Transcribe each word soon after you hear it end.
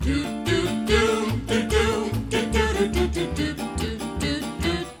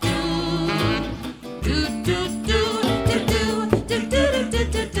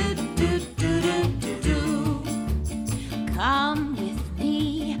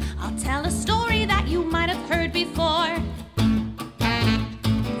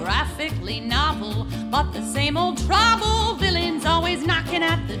same old trouble, villains always knocking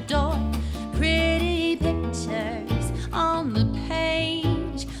at the door. Pretty pictures on the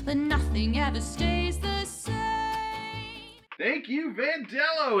page, but nothing ever stays the same. Thank you,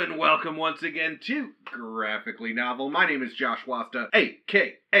 Vandello, and welcome once again to Graphically Novel. My name is Josh Wasta,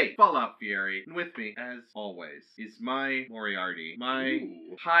 a.k.a. Fallout Fury, and with me, as always, is my Moriarty, my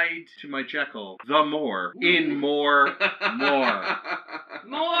Hyde to my Jekyll, the more, in more.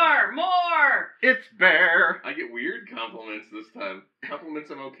 More! It's Bear. I get weird compliments this time.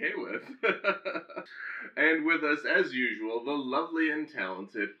 Compliments I'm okay with. And with us, as usual, the lovely and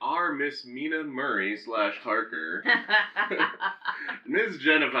talented R. Miss Mina Murray / Harker, Ms.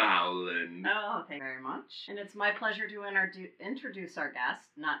 Jennifer Howland. Oh, thank you very much. And it's my pleasure to introduce our guest,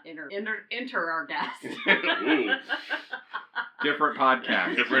 not enter our guest. Ooh. Different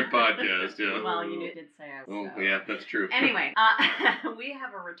podcast. Different podcast, yeah. Well, you did say I was. Oh, yeah, that's true. Anyway, we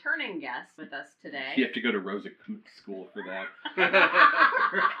have a returning guest with us today. You have to go to Rosa Coot School for that.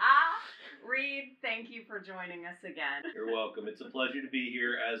 Reed, thank you for joining us again. You're welcome. It's a pleasure to be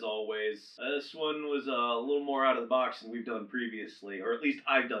here, as always. This one was a little more out of the box than we've done previously, or at least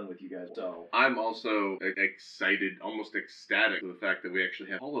I've done with you guys. So I'm also excited, almost ecstatic, to the fact that we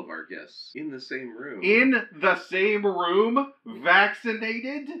actually have all of our guests in the same room. In the same room,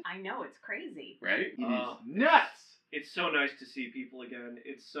 vaccinated? I know, it's crazy. Right? It is nuts! it's so nice to see people again.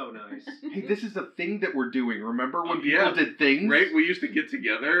 It's so nice. Hey, this is a thing that we're doing. Remember when people yeah. did things? Right? We used to get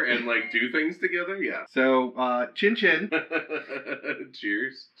together and, do things together? Yeah. So, chin chin.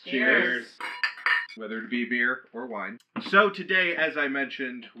 Cheers. Cheers. Whether it be beer or wine. So today, as I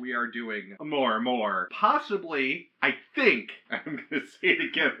mentioned, we are doing more. Possibly, I think, I'm going to say it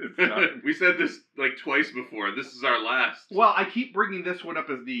again this time. We said this twice before. This is our last. Well, I keep bringing this one up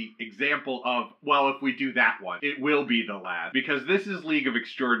as the example of, if we do that one, it will be the last. Because this is League of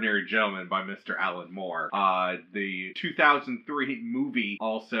Extraordinary Gentlemen by Mr. Alan Moore. The 2003 movie,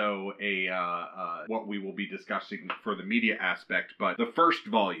 also what we will be discussing for the media aspect, but the first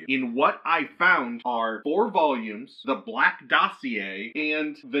volume. In what I found are 4 volumes, the Black Dossier,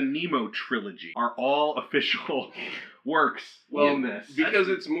 and the Nemo trilogy are all official works. Wellness. Because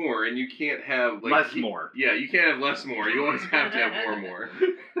it's more, and you can't have less more. Yeah, you can't have less more. You always have to have more.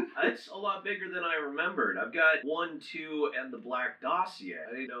 It's a lot bigger than I remembered. I've got 1, 2, and the Black Dossier.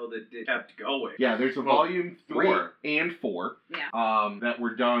 I didn't know that it kept going. Yeah, there's a volume 3 and 4 Yeah. that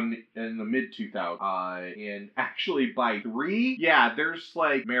were done in the mid-2000s. And actually by 3, there's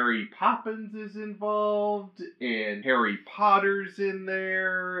Mary Poppins is involved, and Harry Potter's in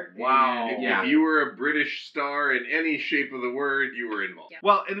there. Wow. And, If you were a British star in any shape of the word, you were involved. Yeah.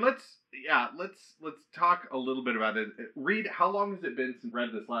 Well, and let's talk a little bit about it. Reed, how long has it been since you read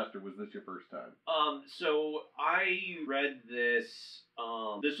this last, or was this your first time? So I read this.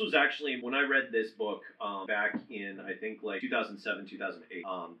 This was actually when I read this book back in I think 2007, 2008.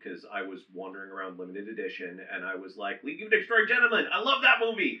 Because I was wandering around limited edition and I was like, League of Extraordinary Gentlemen, I love that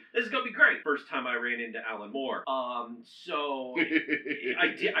movie. This is gonna be great. First time I ran into Alan Moore. So I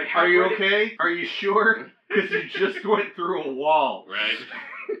did. Are you okay? Are you sure? Because you just went through a wall. Right.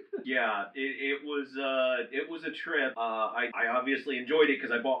 Yeah, it was a trip. I obviously enjoyed it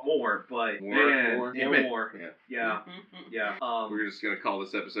because I bought more, but more. Yeah. We're just gonna call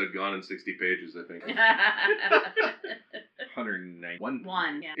this episode "Gone in 60 Pages." I think 191.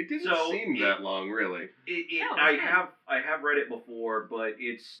 One. Yeah. it didn't seem that long, really. I have read it before, but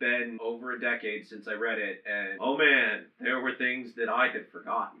it's been over a decade since I read it, and oh man, there were things that I had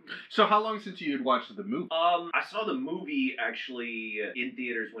forgotten. So how long since you had watched the movie? I saw the movie actually in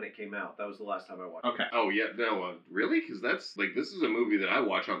theaters when it came out. That was the last time I watched it. Okay. Oh yeah, no, really? Because that's this is a movie that I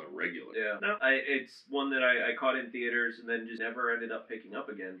watch on the regular. Yeah. No, it's one that I caught in theaters and then just never ended up picking up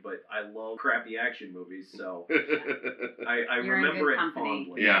again. But I love crappy action movies, so I You're remember in good it company.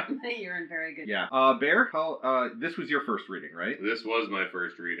 fondly. Yeah. You're in very good. Yeah. Bear, this was your first reading, right? This was my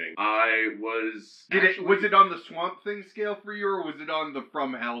first reading. I was. Was it on the Swamp Thing scale for you, or was it on the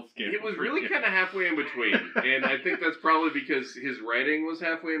From Hell scale? It was really kind of halfway in between, and I think that's probably because his writing was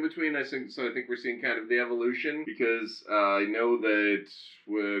halfway in between. I think we're seeing kind of the evolution, because I know that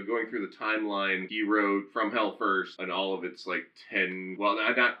going through the timeline, he wrote From Hell first, and all of it's 10. Well,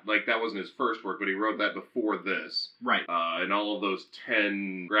 not that wasn't his first work, but he wrote that before this, right? And all of those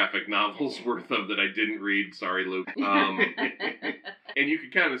 10 graphic novels worth of that I didn't read. Sorry, Luke. And you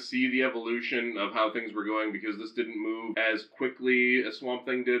could kind of see the evolution of how things were going, because this didn't move as quickly as Swamp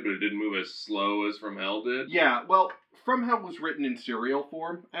Thing did, but it didn't move as slow as From Hell did. Yeah, well, From Hell was written in serial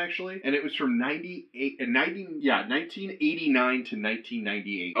form, actually, and it was from 1989 to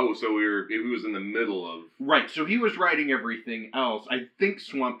 1998. Oh, so he was in the middle of... Right, so he was writing everything else. I think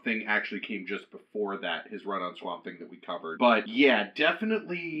Swamp Thing actually came just before that, his run on Swamp Thing that we covered. But yeah,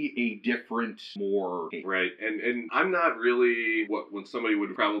 definitely a different, more... Right, and I'm not really when somebody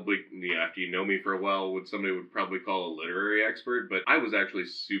would probably, after you know me for a while, somebody would probably call a literary expert, but I was actually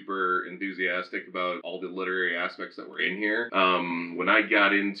super enthusiastic about all the literary aspects that were in here. When I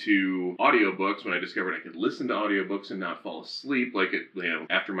got into audiobooks, when I discovered I could listen to audiobooks and not fall asleep,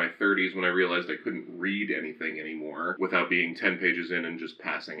 after my 30s when I realized I couldn't read anything anymore without being 10 pages in and just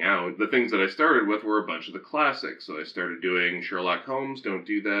passing out, the things that I started with were a bunch of the classics. So I started doing Sherlock Holmes. Don't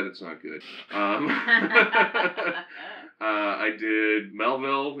do that, it's not good. I did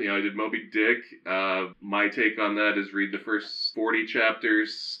Melville, I did Moby Dick. My take on that is read the first 40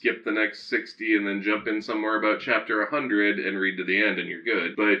 chapters, skip the next 60, and then jump in somewhere about chapter 100 and read to the end, and you're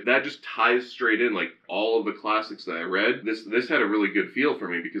good. But that just ties straight in, like all of the classics that I read. This had a really good feel for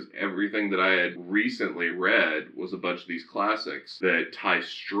me because everything that I had recently read was a bunch of these classics that tie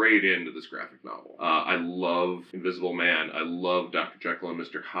straight into this graphic novel. I love Invisible Man. I love Dr. Jekyll and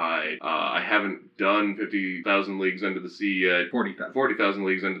Mr. Hyde. I haven't done 50,000 Leagues Under the Sea yet. 40,000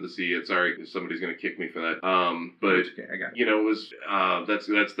 Leagues Under the Sea yet. Sorry, somebody's gonna kick me for that. But okay, I got it. it was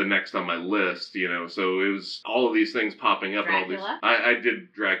that's the next on my list. So it was all of these things popping up. Dracula? And all these. I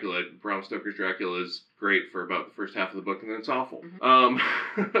did Dracula. Bram Stoker's Dracula is great for about the first half of the book, and then it's awful.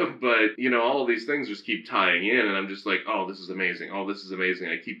 Mm-hmm. But all of these things just keep tying in, and I'm just like, oh, this is amazing. Oh, this is amazing.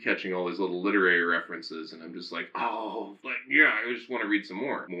 I keep catching all these little literary references, and I'm just like, oh, yeah, I just want to read some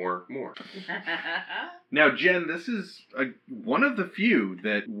more. Now, Jen, this is one of the few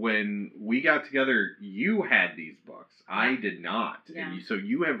that when we got together, you had these books. I did not. Yeah. So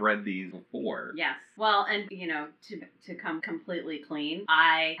you have read these before. Yes. Well, and to come completely clean,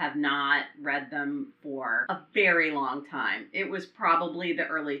 I have not read them for a very long time. It was probably the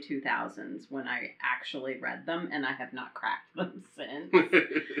early 2000s when I actually read them, and I have not cracked them since.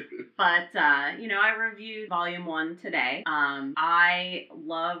 But, I reviewed Volume 1 today. I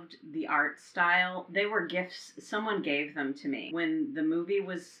loved the art style. They were gifts. Someone gave them to me. When the movie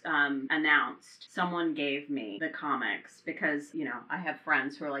was announced, someone gave me the comics because, I have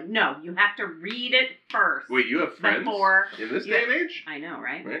friends who are like, no, you have to read it first. Wait, you have friends in this day and age? I know,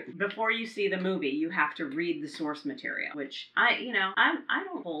 right? Right. Before you see the movie, you have to read the source material, which I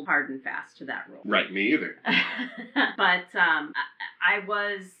don't hold hard and fast to that rule. Right, me either. But I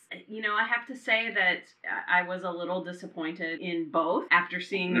was, I have to say that I was a little disappointed in both after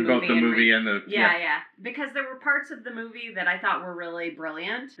seeing the movie. Both the movie and the... Yeah, because there were parts of the movie that I thought were really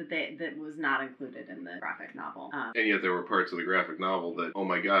brilliant that was not included in the graphic novel. And yet there were parts of the graphic novel that, oh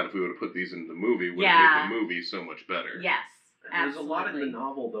my god, if we would have put these into the movie, would have made the movie so much better. Yes. There's a lot in the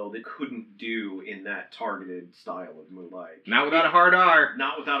novel, though, that couldn't do in that targeted style of movie. Not without a hard R.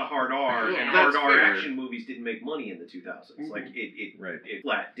 Not without a hard R. Well, and that's hard R fair. action movies didn't make money in the 2000s. Mm-hmm. It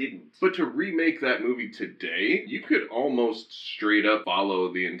flat didn't. But to remake that movie today, you could almost straight up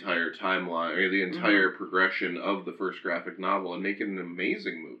follow the entire timeline, or the entire progression of the first graphic novel and make it an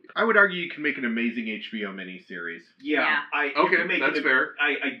amazing movie. I would argue you can make an amazing HBO miniseries. Yeah. That's fair.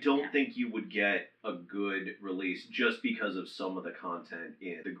 I don't think you would get a good release just because of some of the content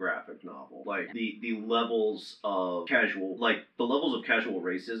in the graphic novel. Like the levels of casual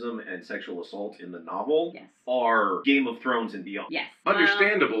racism and sexual assault in the novel are Game of Thrones and beyond. Yes.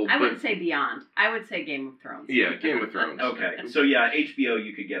 Understandable, I but... wouldn't say beyond. I would say Game of Thrones. Yeah, Game of Thrones. Okay. So yeah, HBO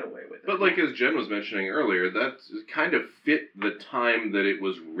you could get away with it. But like as Jen was mentioning earlier, that kind of fit the time that it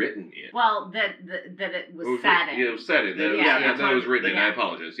was written in. Well, that it was set in. Yeah, it was set in. That it was written in. I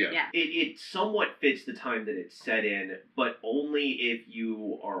apologize. Yeah. It somewhat fits the time that it's set in, but only if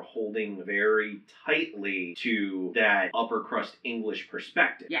you are holding very tightly to that upper crust English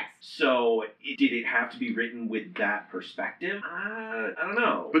perspective. Yes. So did it have to be written with that perspective? I don't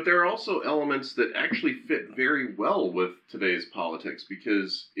know. But there are also elements that actually fit very well with today's politics,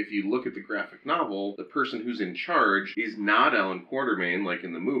 because if you look at the graphic novel, the person who's in charge is not Alan Quatermain like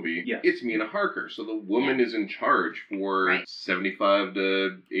in the movie. Yes. It's Mina Harker. So the woman is in charge for 75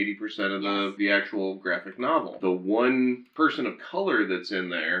 to 80% of the actual graphic novel. The one person of color that's in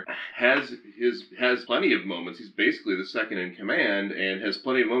there has plenty of moments. He's basically the second in command and has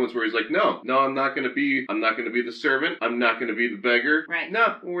plenty of moments where he's like, no, I'm not going to be the servant. I'm not going to be the beggar. Right.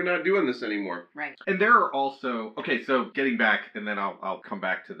 No, we're not doing this anymore. Right. And there are also, okay, so getting back, and then I'll come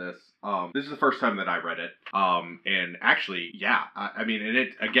back to this. This is the first time that I read it. And actually, yeah, I mean, and it,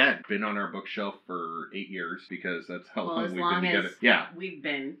 again, been on our bookshelf for 8 years because that's how long as we've long been together. as Yeah. we've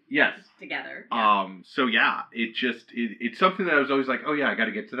been Yes. together. Yeah. So yeah, it's something that I was always like, oh yeah, I got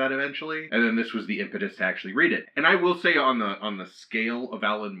to get to that eventually. And then this was the impetus to actually read it. And I will say on the scale of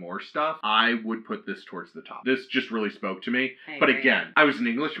Alan Moore stuff, I would put this towards the top. This just really spoke to me. I But agree. again, I was an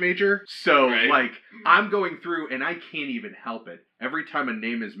English major, so Right. like I'm going through and I can't even help it. Every time a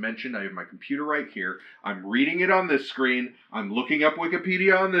name is mentioned, I have my computer right here. I'm reading it on this screen. I'm looking up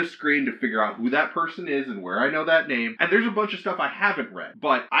Wikipedia on this screen to figure out who that person is and where I know that name. And there's a bunch of stuff I haven't read.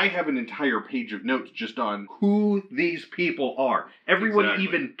 But I have an entire page of notes just on who these people are. Everyone Exactly.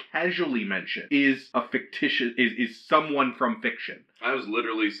 even casually mentioned is a fictitious, is someone from fiction. I was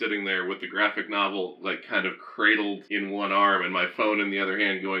literally sitting there with the graphic novel, like, kind of cradled in one arm and my phone in the other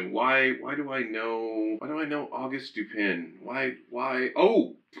hand going, why do I know Auguste Dupin? Why,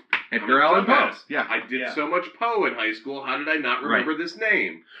 oh! Edgar Allan Poe. Dumbass. Yeah. I did Yeah. so much Poe in high school, how did I not remember this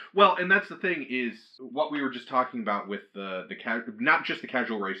name? Well, and that's the thing is what we were just talking about with the not just the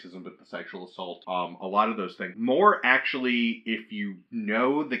casual racism, but the sexual assault. A lot of those things. More actually, if you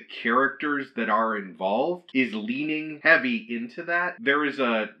know the characters that are involved, is leaning heavy into that. There's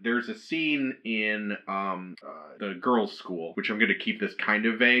a scene in the girls' school, which I'm going to keep this kind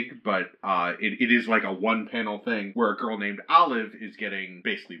of vague, but it is like a one panel thing where a girl named Olive is getting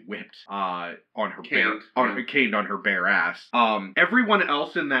basically whipped on her caned on her bare ass. Everyone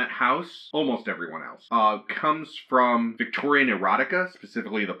else in that house, almost everyone else, comes from Victorian erotica,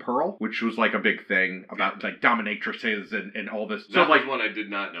 specifically the Pearl, which was like a big thing about like dominatrixes and all this. That was one I did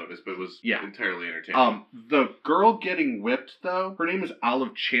not notice, but was entirely entertaining. The girl getting whipped, though, her name is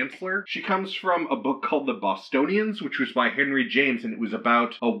Olive Chancellor. She comes from a book called The Bostonians, which was by Henry James, and it was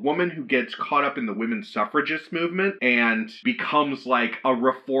about a woman who gets caught up in the women's suffragist movement and becomes like a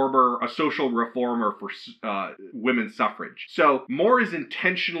social reformer for women's suffrage. So Moore is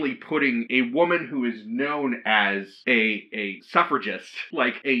intentionally putting a woman who is known as a suffragist,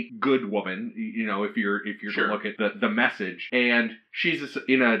 like a good woman, you know, if you're Sure. to look at the message, and she's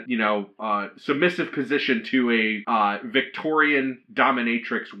in a submissive position to a Victorian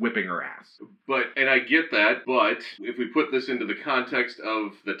dominatrix whipping her ass. And I get that, but if we put this into the context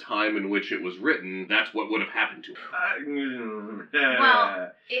of the time in which it was written, that's what would have happened to her.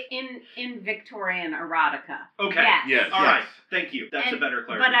 Well, in Victorian erotica. Okay. Yes. Yes. All right. Thank you. That's a better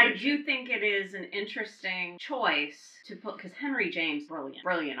But clarification. I do think it is an interesting choice to put, because Henry James,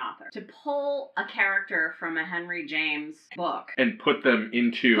 brilliant author, to pull a character from a Henry James book And put them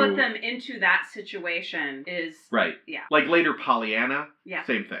into that situation is right. Yeah. Like later Pollyanna, Yeah.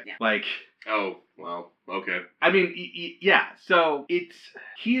 same thing. Yeah. Like, Oh, well, okay. I mean, yeah. So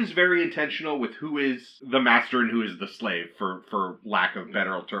he is very intentional with who is the master and who is the slave, for lack of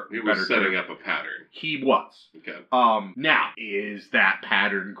better He was better setting term. up a pattern. He was. Okay. Now, is that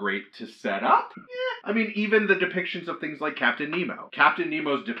pattern great to set up? Yeah. I mean, even the depictions of things like Captain Nemo. Captain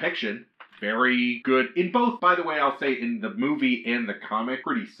Nemo's depiction, very good. In both, by the way, I'll say in the movie and the comic,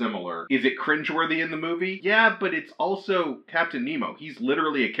 pretty similar. Is it cringeworthy in the movie? Yeah, but it's also Captain Nemo. He's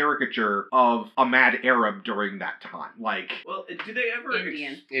literally a caricature of a mad Arab during that time. Like, Well, do they ever...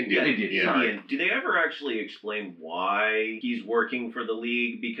 Indian. Indian. Indian, sorry. Indian. Do they ever actually explain why he's working for the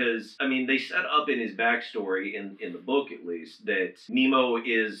League? Because, I mean, they set up in his backstory, in the book at least, that Nemo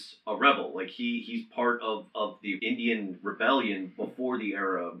is a rebel. Like, he's part of the Indian rebellion before the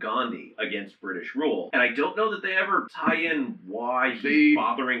era of Gandhi against British rule. And I don't know that they ever tie in why he's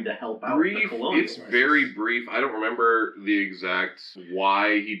bothering to help out the colonialists. It's very brief. I don't remember the exact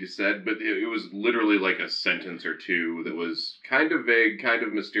why he said, but it was literally like a sentence or two that was kind of vague, kind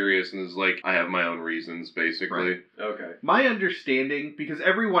of mysterious, and is like, I have my own reasons, basically. Right. Okay. my understanding, because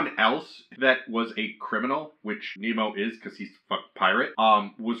everyone else that was a criminal, which Nemo is because he's a pirate,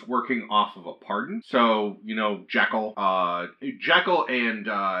 was working off of a pardon. So, you know, Jekyll and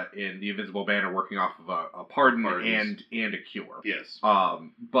the Invisible Man are working off of a pardon Pardons. and a cure. Yes.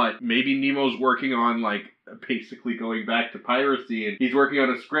 But maybe Nemo's working on like basically going back to piracy, and he's working on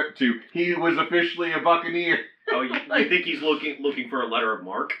a script he was officially a buccaneer. Oh, you think he's looking for a letter of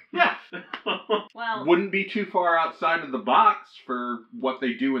marque? Yeah. Well, Wouldn't be too far outside of the box for what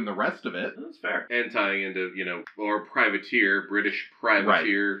they do in the rest of it. That's fair. And tying into, or privateer, British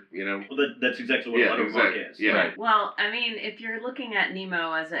privateer, Well, that's exactly what a letter of marque is. Yeah. Right. well, I mean, if you're looking at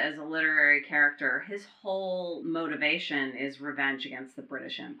Nemo as a literary character, his whole motivation is revenge against the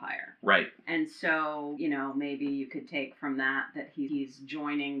British Empire. Right. And so, maybe you could take from that he's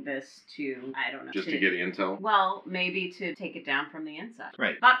joining this to, I don't know. Just to get intel. Well, maybe to take it down from the inside.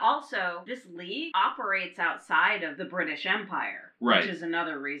 Right. But also, this league operates outside of the British Empire. Right. Which is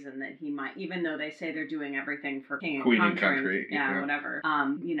another reason that he might, even though they say they're doing everything for King and Queen and Country, Country, yeah. whatever.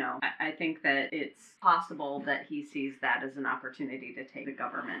 I think that it's possible that he sees that as an opportunity to take the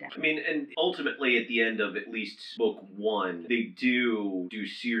government down. I mean, and ultimately, at the end of at least book 1, they do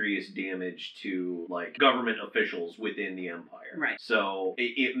serious damage to like government officials within the Empire. Right. So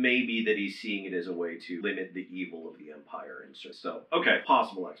it may be that he's seeing it as a way to limit the evil of the Empire, and so okay,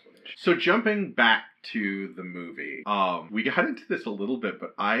 possible explanation. So jumping back to the movie, we got into this a little bit,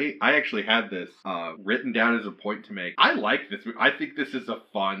 but I actually had this written down as a point to make. I like this. I think this is a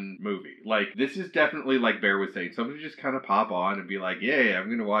fun movie. Like, this is definitely, like Bear was saying, somebody just kind of pop on and be like, yeah, I'm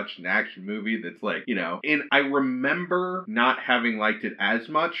gonna watch an action movie that's like, and I remember not having liked it as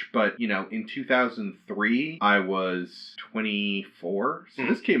much, but in 2003 I was 24, so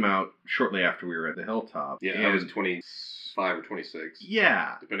this came out shortly after we were at the Hilltop. Yeah, and I was 25 or 26.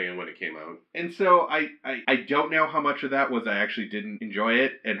 Yeah. Depending on when it came out. And so I don't know how much of that was I actually didn't enjoy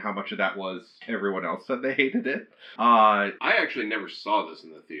it and how much of that was everyone else said they hated it. I actually never saw this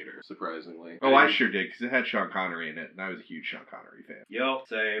in the theater, surprisingly. Oh, I sure did, because it had Sean Connery in it, and I was a huge Sean Connery fan. Yo,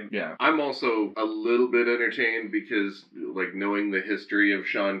 same. Yeah. I'm also a little bit entertained because, like, knowing the history of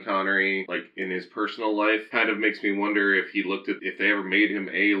Sean Connery, like, in his personal life, kind of makes me wonder if they ever made him,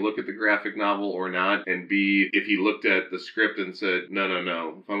 A, look at the graphic novel or not, and B, if he looked at the script and said, no,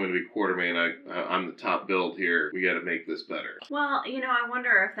 if I'm going to be Quartermain, I'm the top build here, we got to make this better. Well, I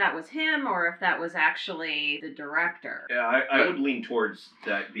wonder if that was him or if that was actually the director. Yeah, I would lean towards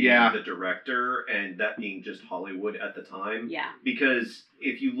that being Yeah. the director and that being just Hollywood at the time. Yeah. Because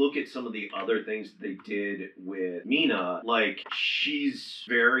if you look at some of the other things they did with Mina, like, she's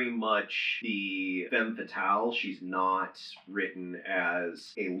very much the femme fatale. She's not written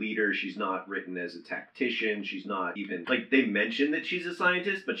as a leader. She's not written as a tactician. She's not even, like, they mention that she's a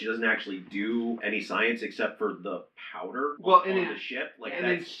scientist, but she doesn't actually do any science except for the powder on the ship. Like, And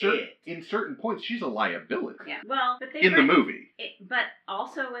that's it. in certain points, she's a liability. Yeah. Well, but they In the movie. But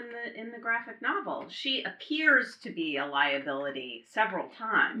also in the graphic novel, she appears to be a liability several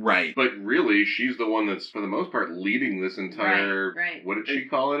times. Right. But really, she's the one that's, for the most part, leading this entire... Right. What did she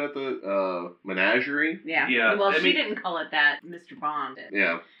call it at the menagerie? Yeah. Yeah, Well, I she mean- didn't call it that. Mr. Bond did.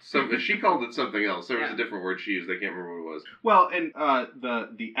 Yeah. So she called it something else. There was Yeah. a different word she used. I can't remember what it was. Well, and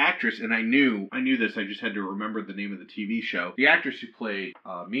the actress, and I knew this, I just had to remember the name of the TV show. The actress who played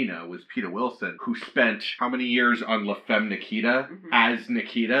Mina was Peta Wilson, who spent how many years on La Femme Nikita as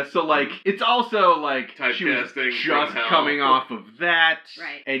Nikita. So, like, it's also, like, she was Typecasting just from hell. coming off of that.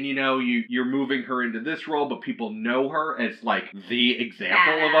 Right. And, you're moving her into this role, but people know her as, like, the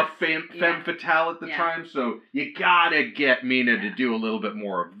example of Badass. a femme Yeah. fatale at the Yeah. time. So, you gotta get Mina to do a little bit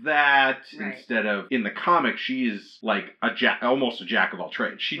more of that Right. instead of, in the comic, she is, like, almost a jack of all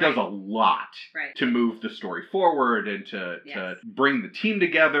trades. She does Right. a lot Right. to move the story forward and to Yes. bring the team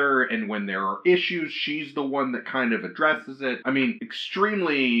together, and when there are issues, she's the one that kind of addresses it. I mean,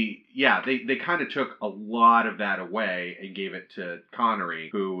 extremely, they kind of took a lot of that away and gave it to Connery,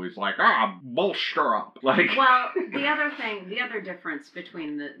 who was like, bolster up. Like, Well, the other difference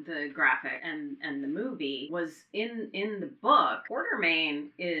between the graphic and the movie was in the book, Quartermain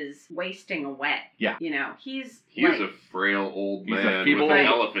is wasting away. Yeah. He's He is a frail old He's a man feeble with an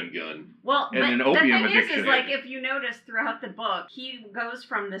old- elephant gun. Well, And but an the opium thing addiction. is like, if you notice throughout the book, he goes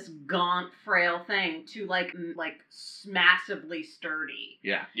from this gaunt, frail thing to like massively sturdy.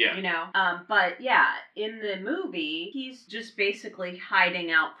 yeah. Yeah. But yeah, in the movie, he's just basically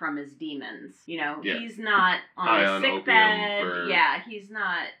hiding out from his demons. Yeah. He's not High on on a sick opium bed. for- Yeah, he's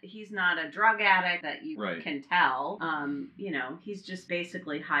not a drug addict that you Right. can tell. He's just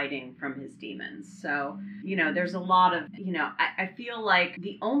basically hiding from his demons. So, there's a lot of, I feel like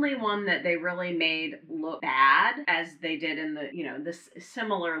the only one that they really made look bad, as they did in the, this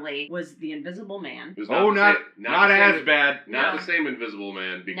similarly, was the Invisible Man. It was Oh, the same- not the as same- bad. Not No. the same Invisible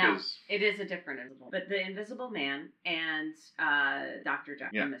Man, because... It is a different Invisible, but the Invisible Man and Dr.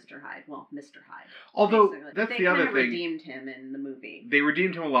 Jekyll and Mr. Hyde. Well, Mr. Hyde. Although, basically. that's they the other kinda thing. redeemed him in the movie. They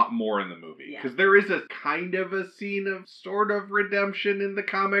redeemed him a lot more in the movie. Yeah. Because there is a kind of a scene of sort of redemption in the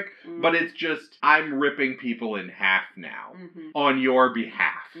comic, but it's just, I'm ripping people in half now on your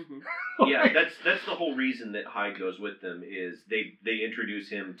behalf. Yeah, that's the whole reason that Hyde goes with them is they introduce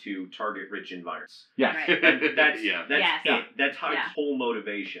him to target rich environments. Yes. Right. And that's Yeah. Yes. it. That's Hyde's Yeah. whole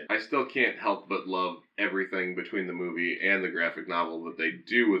motivation. I still can't help but love everything between the movie and the graphic novel that they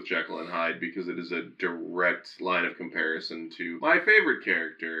do with Jekyll and Hyde, because it is a direct line of comparison to my favorite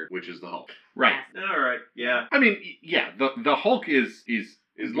character, which is the Hulk. Right. Yes. All right. Yeah. I mean, yeah, the Hulk is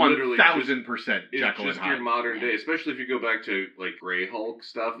is literally 1000% is Jekyll and just your Hyde. modern day, especially if you go back to like Grey Hulk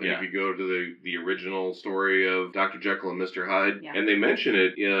stuff, and Yeah. if you go to the original story of Dr. Jekyll and Mr. Hyde, Yeah. and they mention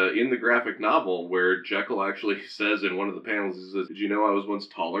it in the graphic novel where Jekyll actually says in one of the panels, he says, "Did you know I was once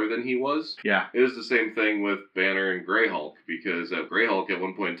taller than he was?" Yeah. It was the same thing with Banner and Grey Hulk, because Grey Hulk at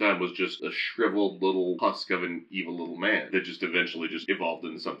one point in time was just a shriveled little husk of an evil little man that just eventually just evolved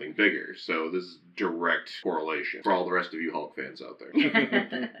into something bigger. So this is direct correlation for all the rest of you Hulk fans out there.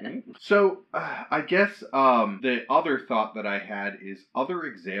 So, I guess the other thought that I had is other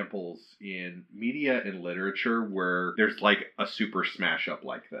examples in media and literature where there's like a super smash up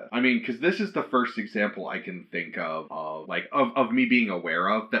like this. I mean, because this is the first example I can think of me being aware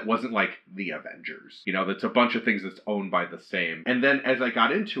of that wasn't like the Avengers. You know, that's a bunch of things that's owned by the same. And then as I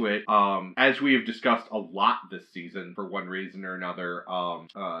got into it, as we have discussed a lot this season for one reason or another,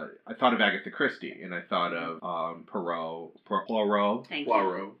 I thought of Agatha Christie and I thought of Poirot. Thank you.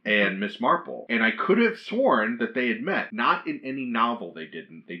 Poirot. And Miss Marple. And I could have sworn that they had met. Not in any novel they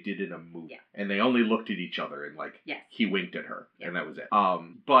didn't. They did in a movie. Yeah. And they only looked at each other and like Yes. he winked at her. Yeah. And that was it.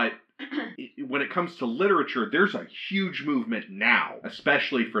 But when it comes to literature, there's a huge movement now,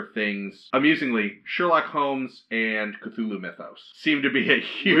 especially for things, amusingly, Sherlock Holmes and Cthulhu Mythos seem to be a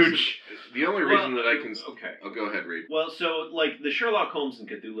huge... The only reason that I can... Okay. Oh, go ahead, Reed. Well, so, like, the Sherlock Holmes and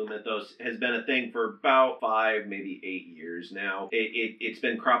Cthulhu mythos has been a thing for about 5, maybe 8 years now. It's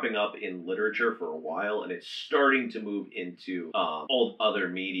been cropping up in literature for a while, and it's starting to move into all other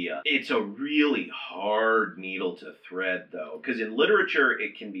media. It's a really hard needle to thread, though, because in literature,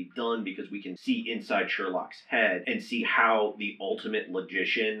 it can be done because we can see inside Sherlock's head and see how the ultimate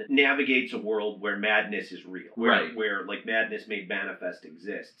logician navigates a world where madness is real, where like, madness made manifest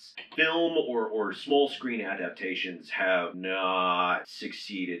exists. Film or small screen adaptations have not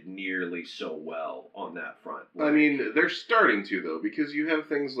succeeded nearly so well on that front. I mean, they're starting to, though, because you have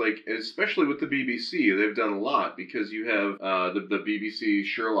things like, especially with the BBC, they've done a lot, because you have the BBC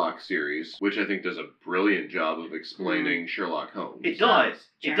Sherlock series, which I think does a brilliant job of explaining Sherlock Holmes. It does.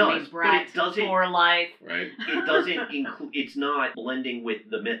 It Jeremy does. But Bratt's it doesn't. For Life. Right? It doesn't include. It's not blending with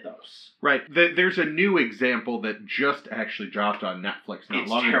the mythos. Right. There's a new example that just actually dropped on Netflix not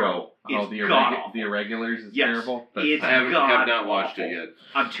It's long terrible. ago. Oh, It's god-awful. the Irregulars is Yes. terrible. It's I have not watched god-awful. it yet.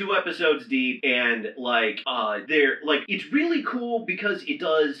 I'm 2 episodes deep, and it's really cool because it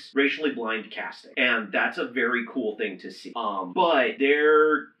does racially blind casting, and that's a very cool thing to see. But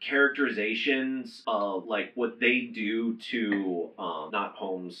their characterizations of like what they do to not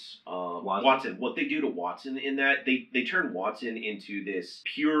Holmes, Watson. What they do to Watson in that they turn Watson into this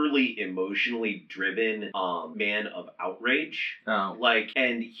purely emotionally driven man of outrage. Oh.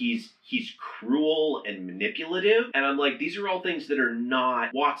 And he's cruel and manipulative, and I'm like, these are all things that are not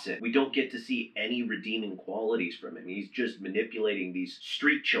Watson. We don't get to see any redeeming qualities from him. He's just manipulating these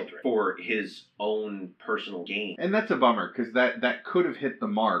street children for his own personal gain. And that's a bummer, because that could have hit the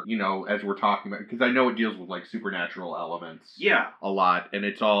mark, you know, as we're talking about, because I know it deals with, like, supernatural elements Yeah. a lot, and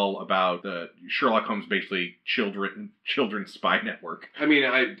it's all about the Sherlock Holmes, basically, children's spy network. I mean,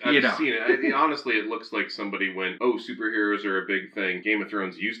 I've You know. seen it. Honestly, it looks like somebody went, oh, superheroes are a big thing. Game of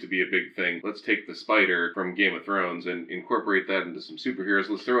Thrones used to be a big thing. Let's take the spider from Game of Thrones and incorporate that into some superheroes.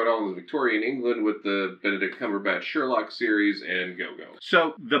 Let's throw it all into Victorian England with the Benedict Cumberbatch Sherlock series and go.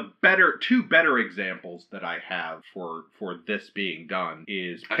 So the two better examples that I have for this being done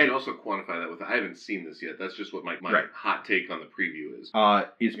is I should also quantify that with, I haven't seen this yet. That's just what my Right. hot take on the preview is.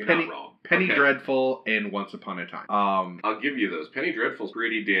 You're Penny not wrong. Penny Okay. Dreadful and Once Upon a Time. I'll give you those. Penny Dreadful's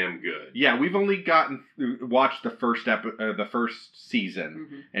pretty damn good. Yeah, we've only watched the first season,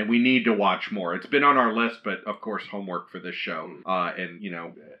 Mhm. and we need to watch more. It's been on our list, but of course, homework for this show. And you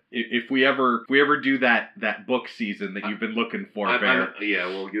know, if we ever do that book season that you've been looking for, Bear.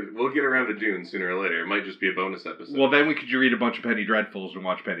 We'll get around to Dune sooner or later. It might just be a bonus episode. Well, then we could read a bunch of Penny Dreadfuls and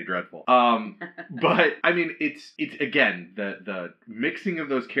watch Penny Dreadful. But I mean, it's again the mixing of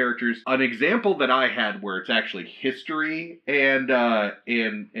those characters. An example that I had where it's actually history and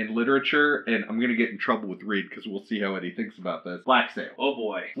literature, and I'm gonna get in trouble with Reed because we'll see how Eddie thinks about this. Black Sail. Oh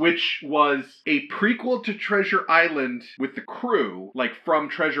boy. Which was a prequel to Treasure Island with the crew, like from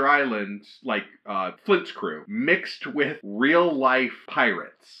Treasure Island, like Flint's crew, mixed with real life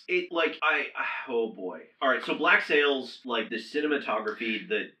pirates. Oh boy. All right, so Black Sails, like the cinematography,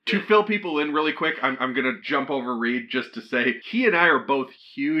 To fill people in really quick, I'm gonna jump over Reed just to say he and I are both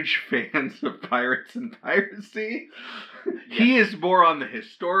huge fans of pirates and piracy. He is more on the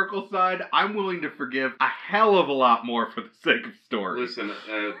historical side. I'm willing to forgive a hell of a lot more for the sake of story. Listen,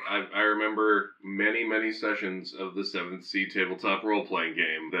 I remember many sessions of the 7th Sea tabletop role-playing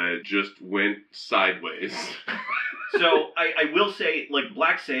game that just went sideways. So I will say, like,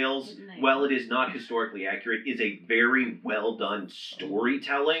 Black Sails, while it is not historically accurate, is a very well done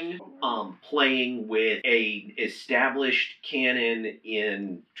storytelling, playing with a established canon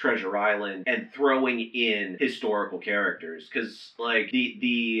in Treasure Island and throwing in historical characters, because like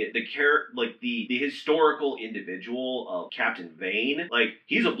the historical individual of Captain Vane, like,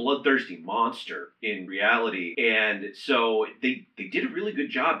 he's a bloodthirsty monster in reality, and so they did a really good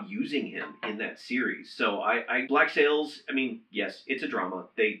job using him in that series. So Black Sails, I mean, yes, it's a drama.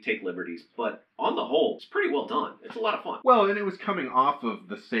 They take liberties, but on the whole, it's pretty well done. It's a lot of fun. Well, and it was coming off of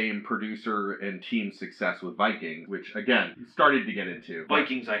the same producer and team success with Vikings, which, again, started to get into.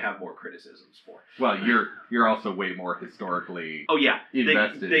 Vikings, I have more criticisms for. Well, you're also way more historically Oh yeah,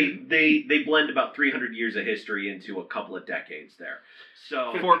 invested. They blend about 300 years of history into a couple of decades there.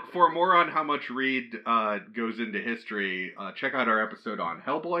 So For more on how much Reed goes into history, check out our episode on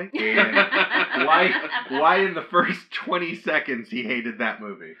Hellboy and why in the first 20 seconds he hated that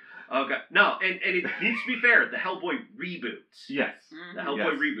movie. Okay. No, and it needs to be fair. The Hellboy reboots. Yes. The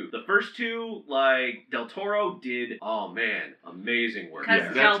Hellboy reboot. The first two, like, Del Toro did, oh man, amazing work.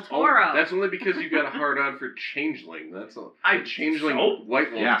 Because Del Toro. That's only because you got a hard on for Changeling. That's all. Changeling so?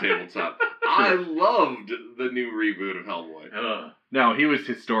 White Wolf tabletop. I loved the new reboot of Hellboy. No, he was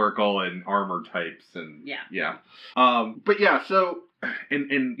historical and armor types and yeah. But yeah, so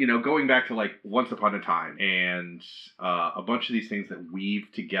and you know, going back to like Once Upon a Time and a bunch of these things that weave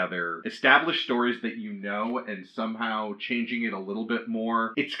together established stories that you know, and somehow changing it a little bit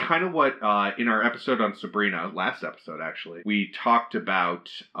more. It's kind of what in our episode on Sabrina, last episode actually, we talked about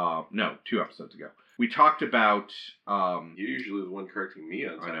 2 episodes ago. We talked about You're usually the one correcting me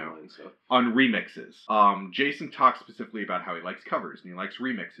on timeline stuff. On remixes. Jason talks specifically about how he likes covers and he likes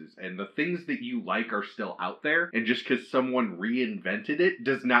remixes, and the things that you like are still out there, and just because someone reinvented it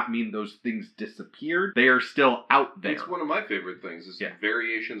does not mean those things disappeared. They are still out there. It's one of my favorite things is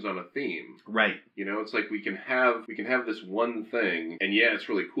variations on a theme. Right. You know, it's like we can have this one thing, and yeah, it's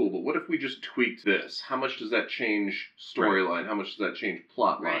really cool, but what if we just tweaked this? How much does that change storyline? Right. How much does that change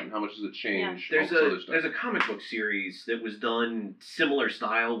plot line? Right. How much does it change all this other stuff? There's a comic book series that was done similar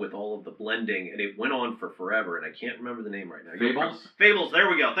style with all of the blending, and it went on for forever, and I can't remember the name right now. Fables? Fables, there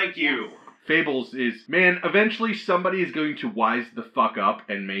we go. Thank you. Yes. Fables is, man, eventually somebody is going to wise the fuck up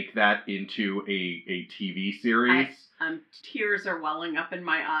and make that into a TV series. Tears are welling up in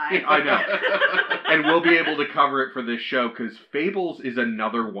my eyes. I know. And we'll be able to cover it for this show, because Fables is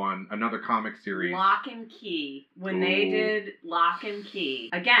another comic series. Lock and Key. When they did Lock and Key.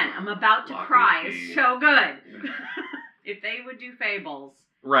 Again, I'm about to cry. It's so good. If they would do Fables.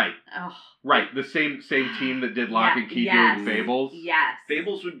 Right. Oh. Right. The same team that did Lock and Key doing Fables. Yes.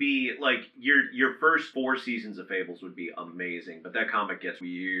 Fables would be like your first 4 seasons of Fables would be amazing, but that comic gets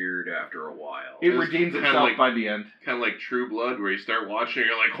weird after a while. It redeems itself by the end. Kind of like True Blood, where you start watching,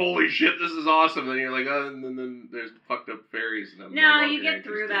 you're like, "Holy shit, this is awesome!" And then you're like, "Oh," and then there's fucked up fairies. And no, you get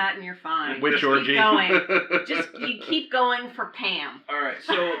through that and you're fine. Witch orgy. Keep going. Just you keep going for Pam. All right.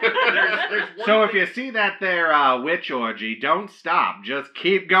 So there's one. So if you see that there witch orgy, don't stop. Just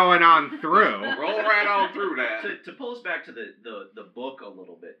keep going on through. Roll right on through that. To pull us back to the book a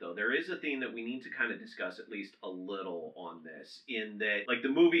little bit, though, there is a theme that we need to kind of discuss at least a little on this, in that, like, the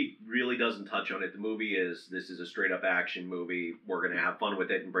movie really doesn't touch on it. The movie this is a straight up action movie. We're going to have fun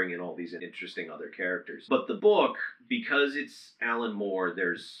with it and bring in all these interesting other characters. But the book, because it's Alan Moore,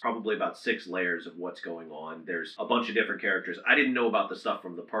 there's probably about 6 layers of what's going on. There's a bunch of different characters. I didn't know about the stuff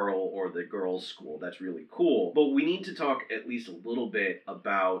from the Pearl or the girls' school. That's really cool. But we need to talk at least a little bit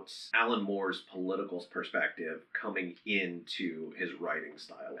about Alan Moore's political perspective coming into his writing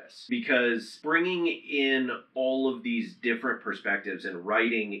style. Because bringing in all of these different perspectives and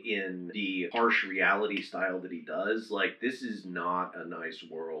writing in the harsh reality style that he does, like, this is not a nice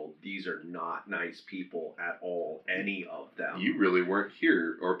world. These are not nice people at all, any of them. You really weren't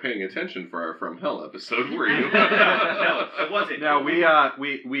here or paying attention for our From Hell episode, were you? No, it wasn't. No,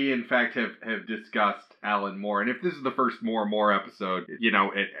 we in fact have discussed Alan Moore, and if this is the first Moore episode, you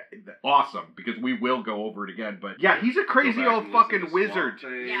know, awesome, because we will go over it again. But yeah, he's a crazy old fucking wizard.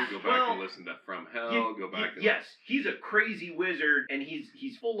 Go back and listen to From Hell. Yes, he's a crazy wizard, and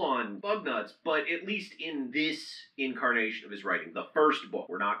he's full on bug nuts. But at least in this incarnation of his writing, the first book,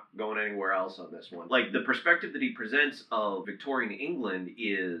 we're not going anywhere else on this one. Like, the perspective that he presents of Victorian England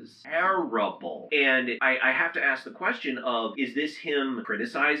is terrible, and I have to ask the question of, is this him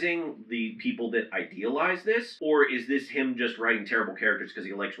criticizing the people that ideally realize this, or is this him just writing terrible characters because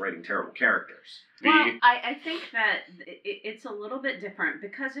he likes writing terrible characters? Well, I think that it's a little bit different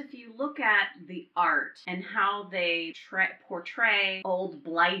because if you look at the art and how they portray old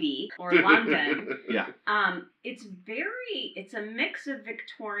Blighty or London, Yeah. it's a mix of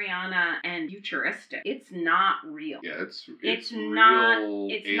Victoriana and futuristic. It's not real. Yeah, it's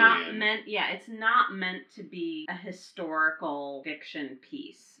not meant to be a historical fiction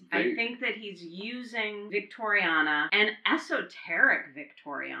piece. I think that he's using Victoriana and esoteric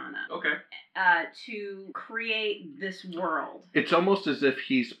Victoriana. Okay. To create this world. It's almost as if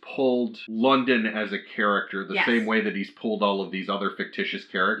he's pulled London as a character the Yes. same way that he's pulled all of these other fictitious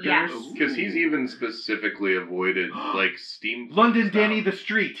characters. Yes. Because he's even specifically avoided like steam. London style. Danny the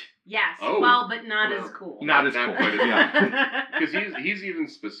Street. Yes. Oh. Well, but not Well, as cool. Not as Not cool. quite as- Yeah. Because he's even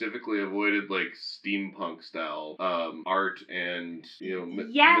specifically avoided like steampunk style art and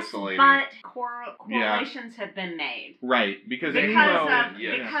Yes, miscellaneous. but correlations have been made Right. Because because Nemo, of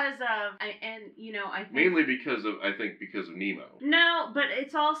yes. I think Mainly because of Nemo. No, but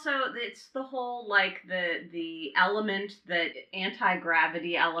it's the whole like the element, the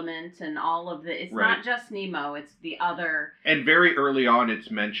anti-gravity element and all of the it's Right. not just Nemo, it's the other. And very early on,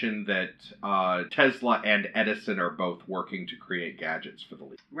 it's mentioned that Tesla and Edison are both working to create gadgets for the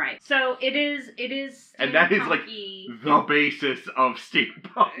League. Right. So it is And that is like steampunky. the basis of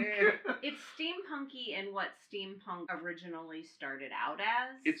steampunk. It's steampunky and what steampunk originally started out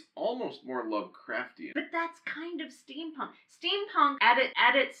as. It's almost more Lovecraftian. But that's kind of steampunk. Steampunk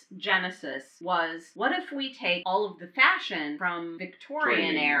at its genesis was, what if we take all of the fashion from Victorian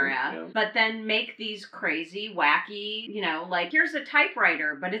Training, era, yeah. but then make these crazy, wacky, like here's a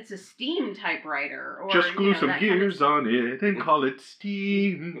typewriter, but it's a steam typewriter. Or, Just glue some that kind of gears stuff. on it and call it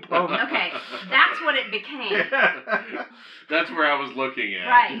steampunk. Okay, that's what it became. That's where I was looking at.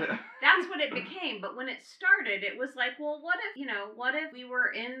 Right. That's what it became. But when it started, it was like, well, what if we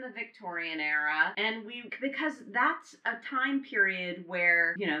were in the Victorian era and because that's a time period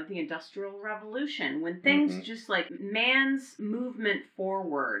where, the Industrial Revolution, when things Mhm. just like man's movement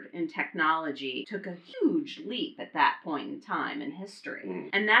forward in technology took a huge leap at that point in time in history. Mm.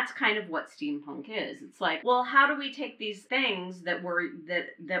 And that's kind of what steampunk is. It's like, well, how do we take these things that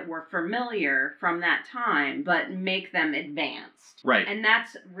were familiar from that time, but make them advanced? Right. And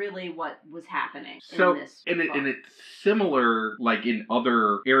that's really what was happening So, in this and book. it's similar, like, in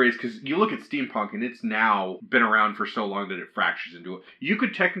other areas, because you look at steampunk, and it's now been around for so long that it fractures into it. You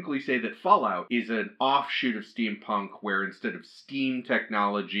could technically say that Fallout is an offshoot of steampunk, where instead of steam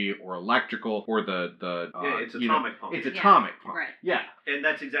technology or electrical or It's atomic punk. it's Yeah, atomic punk. right. Yeah, and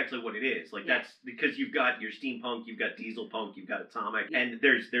that's exactly what it is. Like Yeah. that's because you've got your steampunk, you've got diesel punk, you've got atomic, and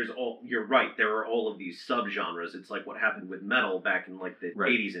there's all. You're right. There are all of these subgenres. It's like what happened with metal back in like the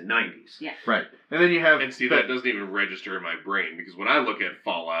Right. 80s and 90s. Yeah. Right. And then you have... And see, that doesn't even register in my brain, because when I look at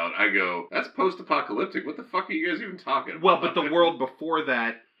Fallout, I go, that's post-apocalyptic. What the fuck are you guys even talking about? Well, but the world before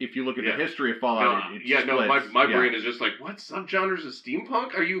that, if you look at Yeah. the history of Fallout, No, it my splits. Yeah. brain is just like, what subgenres of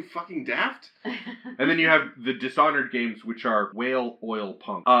steampunk? Are you fucking daft? And then you have the Dishonored games, which are whale oil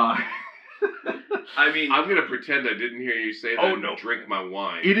punk. I mean, I'm gonna pretend I didn't hear you say that Oh, and no. drink my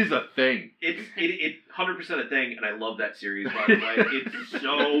wine. It is a thing. it's 100% a thing, and I love that series. By the way, it's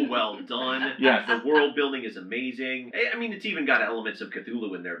so well done. Yes. The world building is amazing. I mean, it's even got elements of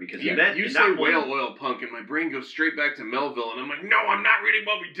Cthulhu in there because You, in that, you in say that whale one, oil punk, and my brain goes straight back to Melville, and I'm like, no, I'm not reading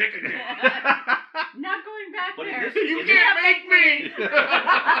Moby Dick again. Not going back But in there. this- You in can't make me!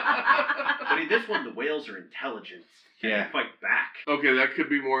 But in this one, the whales are intelligent. And Yeah. they fight back. Okay, that could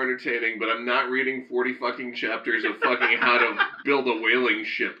be more entertaining, but I'm not reading 40 fucking chapters of fucking how to build a whaling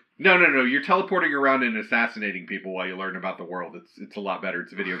ship. No. You're teleporting around and assassinating people while you learn about the world. It's a lot better.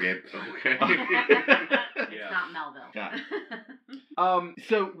 It's a video game. Okay. It's not Melville. Yeah.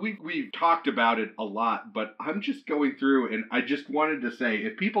 So we've talked about it a lot, but I'm just going through, and I just wanted to say,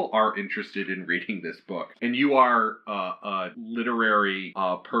 if people are interested in reading this book, and you are a literary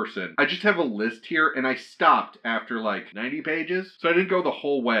person, I just have a list here, and I stopped after like 90 pages, so I didn't go the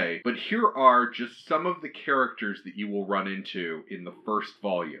whole way. But here are just some of the characters that you will run into in the first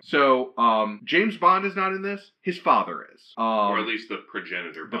volume. So James Bond is not in this. His father is. Or at least the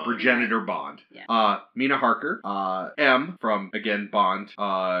progenitor The bond. progenitor Bond. Yeah. Mina Harker. M from, again, Bond.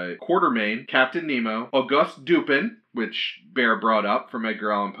 Quatermain. Captain Nemo. Auguste Dupin, which Bear brought up from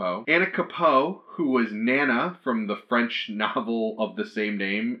Edgar Allan Poe. Anna Capot, who was Nana from the French novel of the same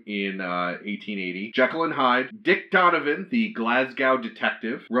name in 1880. Jekyll and Hyde. Dick Donovan, the Glasgow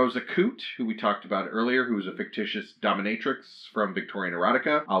detective. Rosa Coote, who we talked about earlier, who was a fictitious dominatrix from Victorian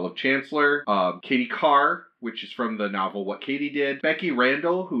erotica. Olive Chancellor. Katie Carr, which is from the novel What Katie Did, Becky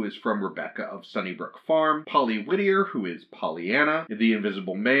Randall, who is from Rebecca of Sunnybrook Farm, Polly Whittier, who is Pollyanna, The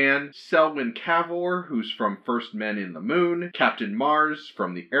Invisible Man, Selwyn Cavor, who's from First Men in the Moon, Captain Mars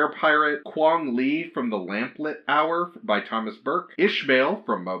from The Air Pirate, Kwong Lee from The Lamplit Hour by Thomas Burke, Ishmael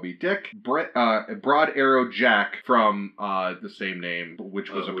from Moby Dick, Broad Arrow Jack from the same name, which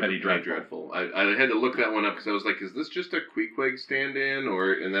was a Penny Dreadful. I had to look that one up because I was like, is this just a Queequeg stand-in?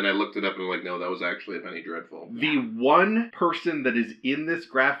 And then I looked it up and I'm like, no, that was actually a Penny Dreadful. The one person that is in this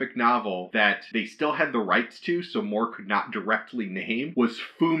graphic novel that they still had the rights to, so Moore could not directly name, was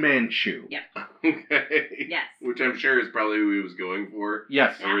Fu Manchu. Yep. Okay. Yes. Which I'm sure is probably who he was going for.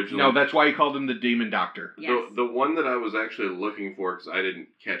 Yes. Originally. No, that's why he called him the Demon Doctor. Yes. The one that I was actually looking for, because I didn't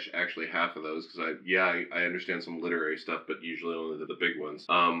catch actually half of those, because I understand some literary stuff, but usually only the big ones.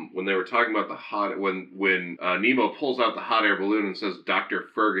 When they were talking about the hot, when Nemo pulls out the hot air balloon and says Dr.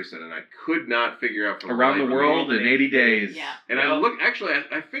 Ferguson, and I could not figure out from Around the World in 80 Days. Yeah. And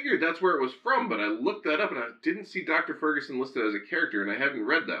I figured that's where it was from, but I looked that up and I didn't see Dr. Ferguson listed as a character, and I haven't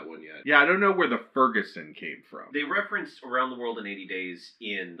read that one yet. Yeah, I don't know where the Ferguson came from. They referenced Around the World in 80 Days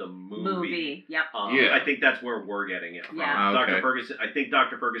in the movie. Yep. Yeah. I think that's where we're getting it from. Yeah. Okay. Dr. Ferguson. I think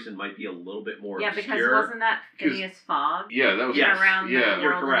Dr. Ferguson might be a little bit more Yeah, because obscure. wasn't that Phineas Fogg? Yeah, that was Yes. Around the yeah.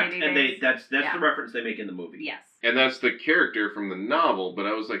 You're World in correct, 80 and Days? that's Yeah. the reference they make in the movie. Yes. And that's the character from the novel, but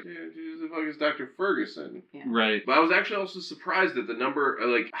I was like, who the fuck is Dr. Ferguson? Yeah. Right. But I was actually also surprised at the number,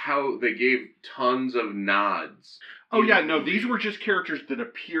 like, how they gave tons of nods. Oh, yeah, no, these were just characters that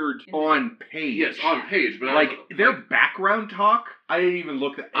appeared on page. Yes, on page, but Like, their background talk, I didn't even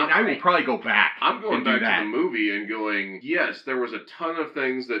look at, and I will Right. probably go back. I'm going and do back that. to the movie and going, yes, there was a ton of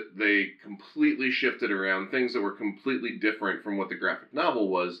things that they completely shifted around, things that were completely different from what the graphic novel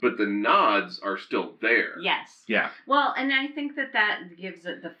was, but the nods are still there. Yes. Yeah. Well, and I think that gives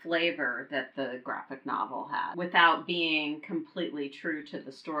it the flavor that the graphic novel had, without being completely true to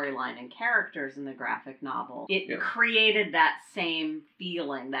the storyline and characters in the graphic novel. It Yeah. created that same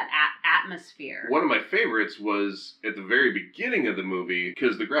feeling, that atmosphere. One of my favorites was at the very beginning of the movie,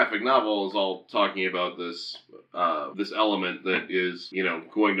 because the graphic novel is all talking about this element that is,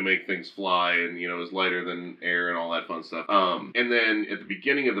 going to make things fly and, is lighter than air and all that fun stuff. And then at the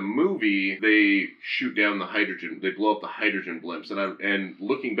beginning of the movie, they shoot down the hydrogen, they blow up the hydrogen blimps. And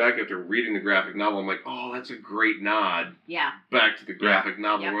looking back after reading the graphic novel, I'm like, oh, that's a great nod Yeah. back to the graphic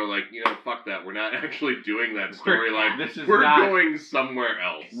novel. Yep. We're like, fuck that. We're not actually doing that We're- storyline. This is We're not going somewhere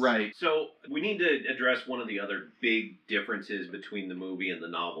else. right. So we need to address one of the other big differences between the movie and the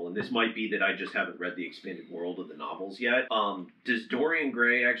novel, and this might be that I just haven't read the expanded world of the novels yet. Does Dorian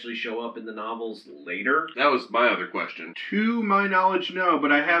Gray actually show up in the novels later? That was my other question. To my knowledge, no,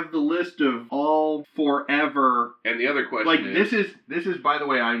 but I have the list of all forever. And the other question Like, is... this is, by the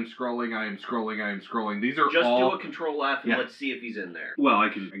way, I am scrolling. These are Just all... do a control F and Yeah. let's see if he's in there. Well, I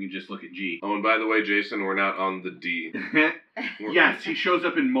can just look at G. Oh, and by the way, Jason, we're not on the D. Yes, he shows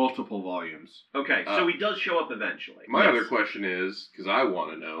up in multiple volumes. Okay, so he does show up eventually. My Yes. other question is, because I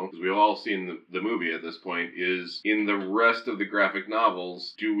want to know, because we've all seen the movie at this point, is in the rest of the graphic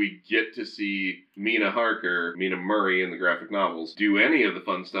novels, do we get to see Mina Murray in the graphic novels, do any of the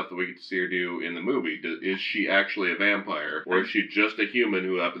fun stuff that we get to see her do in the movie? Is she actually a vampire, or is she just a human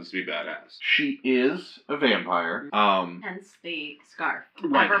who happens to be badass? She is a vampire. Hence the scarf.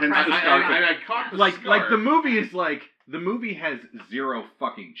 Right, Ever hence the present. scarf. And I caught the like scarf. the movie is like, the movie has zero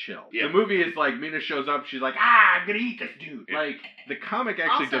fucking chill. Yeah. The movie is like, Mina shows up, she's like, I'm gonna eat this dude. Yeah. Like, the comic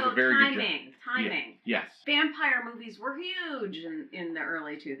actually Also, does a very good job. timing. Yes. Vampire movies were huge in the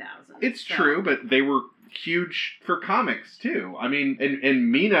early 2000s. It's so- true, but they were huge for comics too. I mean,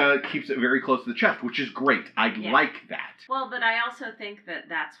 and Mina keeps it very close to the chest, which is great. I Yeah. like that. Well, but I also think that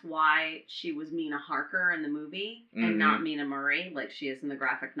that's why she was Mina Harker in the movie Mhm. and not Mina Murray like she is in the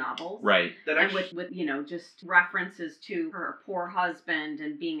graphic novels. Right. That And actually, with just references to her poor husband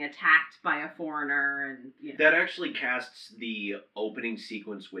and being attacked by a foreigner and that actually casts the opening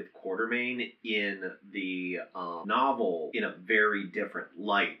sequence with Quartermain in the novel in a very different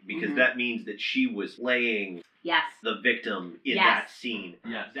light, because Mhm. that means that she was playing yes. the victim in Yes. that scene.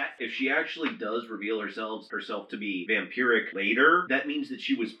 Yes. That if she actually does reveal herself to be vampiric later, that means that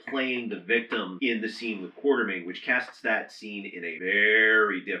she was playing the victim in the scene with Quartermain, which casts that scene in a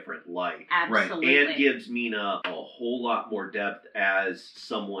very different light. Absolutely. And gives Mina a whole lot more depth as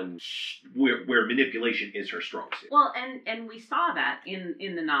someone where manipulation is her strong suit. Well, and we saw that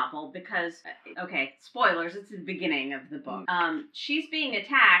in the novel because, okay, spoilers, it's the beginning of the book. She's being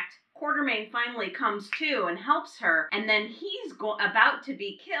attacked. Quartermain finally comes to and helps her, and then he's about to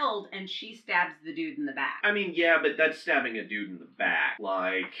be killed, and she stabs the dude in the back. I mean, yeah, but that's stabbing a dude in the back.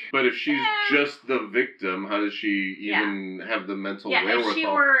 Like, But if she's Yeah. just the victim, how does she even have the mental Yeah, wherewithal? if she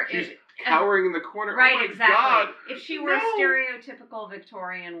were... She's cowering in the corner. Right, oh my exactly. God. If she were a No. stereotypical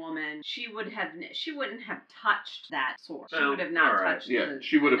Victorian woman, she wouldn't have touched that sword. She Well, would have not alright. touched Yeah, the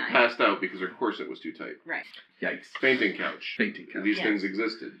she would have knife. passed out because her corset was too tight. Right. Yikes. Fainting couch. Fainting couch. These Yes. things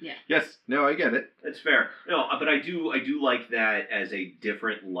existed. Yes. No, I get it. that's fair. No, but I do like that as a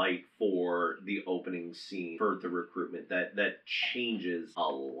different light for the opening scene for the recruitment. That changes a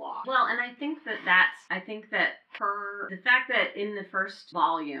lot. Well, and I think that the fact that in the first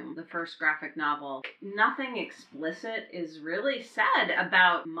volume, the first graphic novel, nothing explicit is really said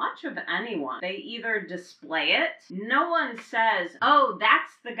about much of anyone. They either display it, no one says, oh,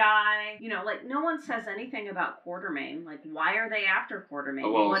 that's the guy, like no one says anything about Quartermain. Like, why are they after Quartermain?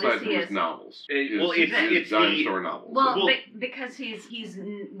 Oh, well, What aside is from he his as- novels. Well, it's dime the- store novels. Well, Well- because he's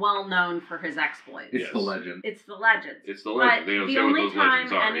well known for his exploits. It's Yes. the legend. It's the legends. It's the legend. But They don't the say what only those time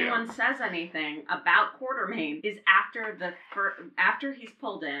legends are. anyone says anything about Quartermain is after he's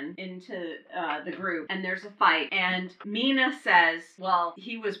pulled into the group and there's a fight, and Mina says, well,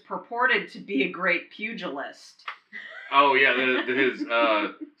 he was purported to be a great pugilist. Oh yeah, his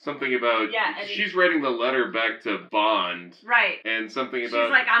something about Yeah, and she's writing the letter back to Bond, Right. and something She's about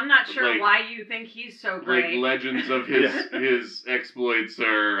like, I'm not sure like- why you think he's so great. like legends of his exploits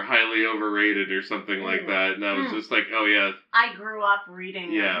are highly overrated or something like that, and I was just like, oh yeah, I grew up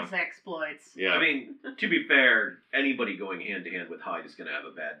reading Yeah. his exploits. yeah. I mean, to be fair, anybody going hand to hand with Hyde is going to have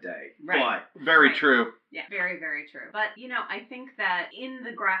a bad day. Right. Very Right. true. Yeah, very, very true. But, I think that in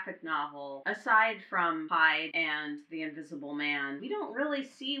the graphic novel, aside from Hyde and the Invisible Man, we don't really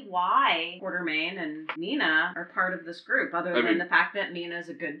see why Quartermain and Nina are part of this group, other I than mean- the fact that Nina's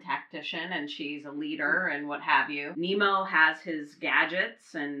a good tactician and she's a leader and what have you. Nemo has his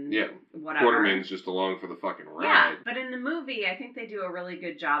gadgets and Yeah. whatever. Quartermain's just along for the fucking ride. Yeah, but in the movie, I think they do a really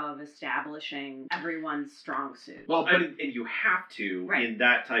good job of establishing everyone's strong suit. Well, I but mean, and you have to Right. in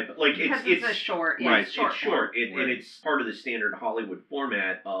that type of like Because it's a short, right, it's short it's short, form. and it's part of the standard Hollywood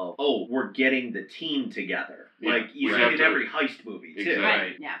format of we're getting the team together. Yeah, Like you we see have it in to- every heist movie too. Exactly.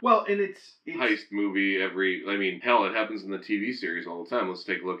 Right, yeah. well, and it's Heist movie hell, it happens in the TV series all the time. Let's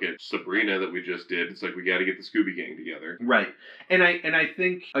take a look at Sabrina that we just did. It's like we got to get the Scooby Gang together. Right. And I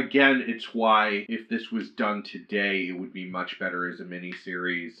think again it's why if this was done today it would be much better as a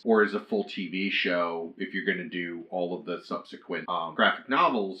miniseries or as a full TV show if you're going to do all of the subsequent graphic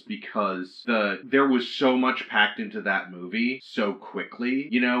novels, because there was so much packed into that movie so quickly,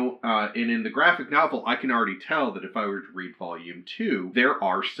 and in the graphic novel I can already tell that if I were to read volume 2 there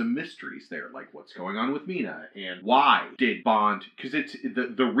are some mysteries there, like what's going on with Mina and why did Bond, because it's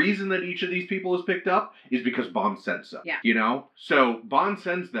the reason that each of these people is picked up is because Bond said so. Yeah. So Bond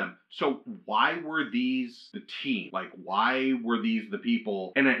sends them. So why were these the team? Like, why were these the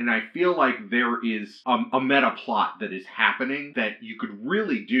people? And I feel like there is a meta plot that is happening that you could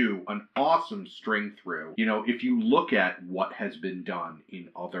really do an awesome string through. If you look at what has been done in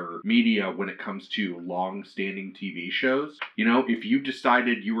other media when it comes to long-standing TV shows, if you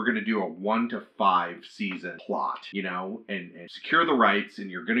decided you were going to do a 1 to 5 season plot, and secure the rights,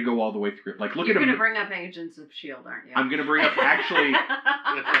 and you're going to go all the way through, like look You're at going to them. bring up Agents of S.H.I.E.L.D., aren't you? I'm going to bring up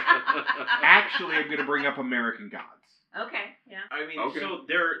I'm going to bring up American Gods. Okay, yeah. I mean, Okay. so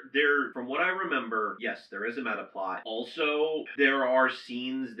there, from what I remember, yes, there is a meta plot. Also, there are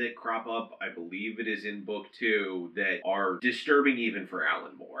scenes that crop up, I believe it is in book 2, that are disturbing even for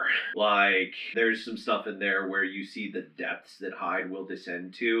Alan Moore. Like, there's some stuff in there where you see the depths that Hyde will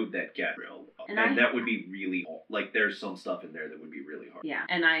descend to that get real. And that would be really, like, there's some stuff in there that would be really hard. Yeah,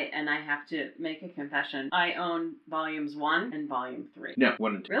 and I have to make a confession. I own volumes 1 and volume 3. No,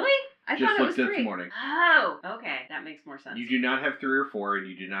 1 and 2. Really? I Just thought it was looked at 3. this morning. Oh, okay, that makes more sense. You do not have 3 or 4, and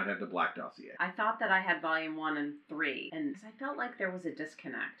you do not have the Black Dossier. I thought that I had volume 1 and 3, and I felt like there was a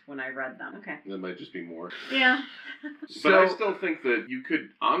disconnect when I read them. Okay. That might just be more. Yeah. But I still think that you could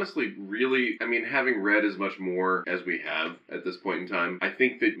honestly really, having read as much more as we have at this point in time, I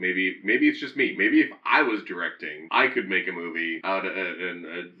think that maybe it's just me. Maybe if I was directing, I could make a movie out of, and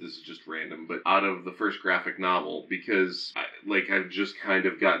this is just random, but out of the first graphic novel, because I've just kind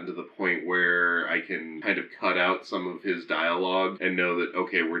of gotten to the point where I can kind of cut out some of his dialogue and know that,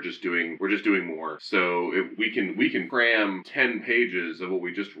 okay, we're just doing more. So if we can cram 10 pages of what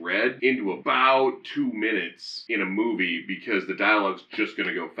we just read into about 2 minutes in a movie because the dialogue's just going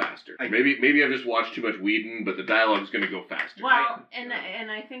to go faster. Maybe I've just watched too much Whedon, but the dialogue's going to go faster. Well, and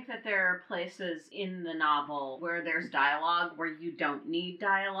I think that there are places in the novel where there's dialogue where you don't need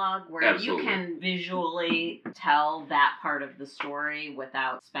dialogue, where Absolutely. you can visually tell that part of the story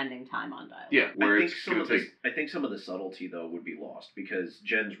without spending time on dialogue. Yeah, where I think it's going to take... I think some of the subtlety, though, would be lost because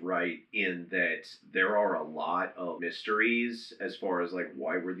Jen's right in that there are a lot of mysteries as far as, like,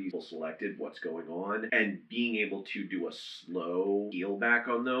 why were these people selected, what's going on, and being able to do a slow peel back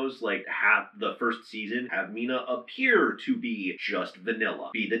on those, like, have the first season, have Mina appear to be just vanilla,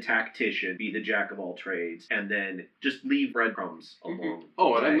 be the tactician, be the jack of all trades, and then just leave breadcrumbs along.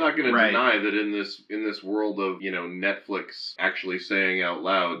 Oh, and I'm not going to Right. deny that in this world of, Netflix actually saying out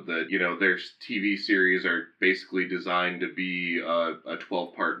loud that, their TV series are basically designed to be a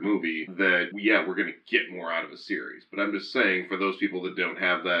 12-part movie, that, yeah, we're going to get more out of a series. But I'm just saying, for those people that don't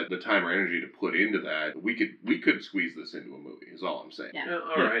have the time or energy to put into that, we could squeeze this into a movie, is all I'm saying. Yeah.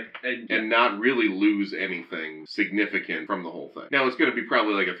 All right. And not really lose anything significant from the whole thing. Now, it's going to be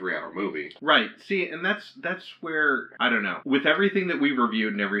probably like a 3-hour movie. Right. See, and that's where, I don't know. With everything that we've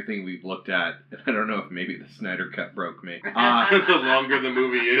reviewed and everything we've looked at, I don't know if maybe the Snyder Cut broke me. The longer the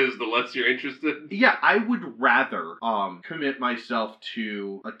movie is, the less you're interested. Yeah, I would rather commit myself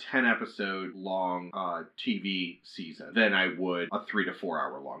to a 10-episode long TV season than I would a 3 to 4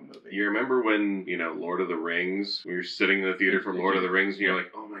 hour long movie. You remember when, Lord of the Rings, we were sitting in the theater for Lord of the Rings, and you're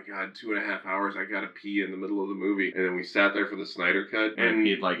like, oh my god, 2.5 hours, I gotta pee in the middle of the movie. And then we sat there for the Snyder Cut, And I and...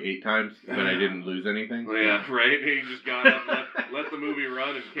 peed like 8 times, but I didn't lose anything. Yeah, right? He just got up, let the movie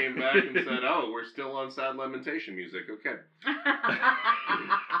run, and came back and said, oh, we're still on sad lamentation music, okay.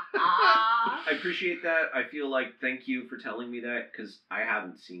 I appreciate that. I feel like thank you for telling me that because I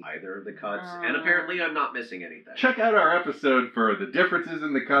haven't seen either of the cuts, and apparently I'm not missing anything. Check out our episode for the differences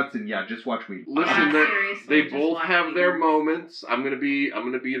in the cuts, and yeah, just watch me. Listen, Yeah, they seriously, just both watch have their Whedon. moments. I'm gonna be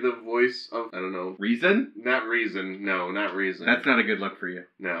the voice of, I don't know, Reason? not Reason. No, not Reason. That's not a good look for you.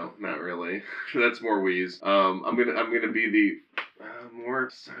 No, not really. That's more Wheeze. I'm gonna be the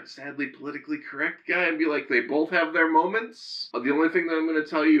more sadly politically correct guy and be like, they both have their moments. The only thing that I'm gonna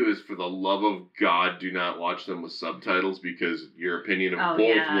tell you is, for the love of God, do not watch them with subtitles, because your opinion of Oh,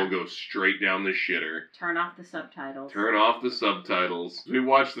 both yeah. will go straight down the shitter. Turn off the subtitles. Turn off the subtitles. We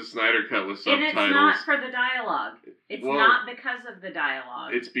watched the Snyder Cut with And subtitles. it's not for the dialogue. It's Well, not because of the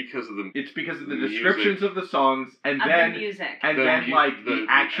dialogue. It's because of the It's because of the Music. descriptions of the songs, and of then the music. and The then mu- like the the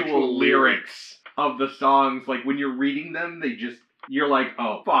actual lyrics of the songs. Like when you're reading them, you're like,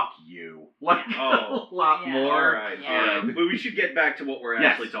 oh, fuck you. Like Oh. a lot Yeah. more. All right, Yeah. all right. But we should get back to what we're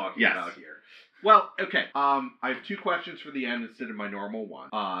Yes, actually talking yes. about here. Well, okay. I have 2 questions for the end instead of my normal one.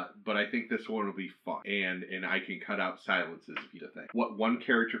 But I think this one will be fun, and I can cut out silences if you think. What one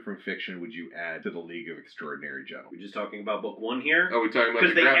character from fiction would you add to the League of Extraordinary Gentlemen? We're just talking about book 1 here. Are we talking about Because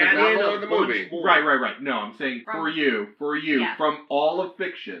the they graphic add in novel a or the bunch movie? more. Right. No, I'm saying for you, Yeah. from all of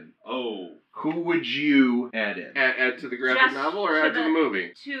fiction, Oh. who would you add in? Add to the graphic Just novel or to add to the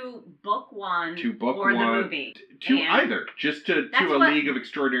movie? To book 1 To book or one. the movie. To And either, just to That's a what- League of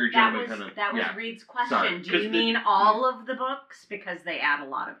Extraordinary That Gentlemen was kind of. that was yeah. Reed's question. Sorry. Do 'Cause you the- mean all of the books? Because they add a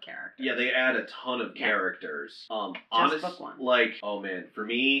lot of characters. Yeah, they add a ton of Yeah. characters. book Honest, one. like, oh man, for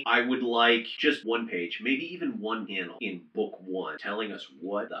me, I would like just one page, maybe even one panel in book 1 telling us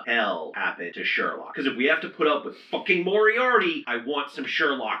what the hell happened to Sherlock. Because if we have to put up with fucking Moriarty, I want some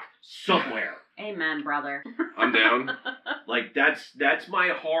Sherlock somewhere. Amen, brother. I'm down. Like, that's my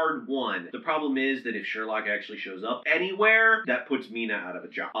hard one. The problem is that if Sherlock actually shows up anywhere, that puts Mina out of a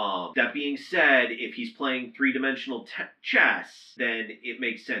job. That being said, if he's playing 3-dimensional chess, then it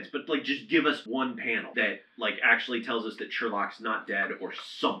makes sense. But, like, just give us one panel that, like, actually tells us that Sherlock's not dead or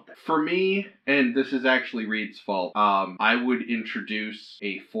something. For me, and this is actually Reed's fault, I would introduce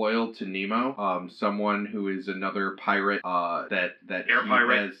a foil to Nemo, someone who is another pirate that Air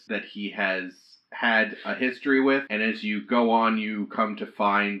pirate. he has had a history with, and as you go on, you come to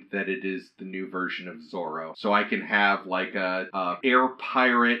find that it is the new version of Zorro. So I can have like a air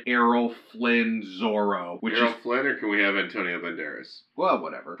pirate Errol Flynn Zorro, which Errol is Flynn, or can we have Antonio Banderas? well,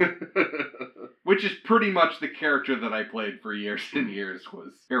 whatever. Which is pretty much the character that I played for years and years,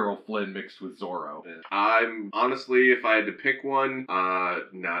 was Errol Flynn mixed with Zorro. I'm honestly, if I had to pick one,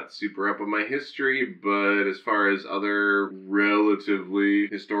 not super up on my history, but as far as other relatively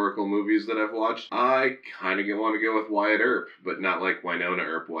historical movies that I've watched, watched. I kind of want to go with Wyatt Earp, but not like Winona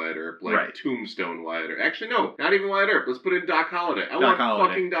Earp Wyatt Earp, like Right. Tombstone Wyatt Earp. Actually, no, not even Wyatt Earp. Let's put in Doc Holliday. I Doc want Holliday.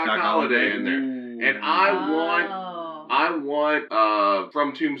 fucking Doc Doc Holliday in there. Ooh. And I want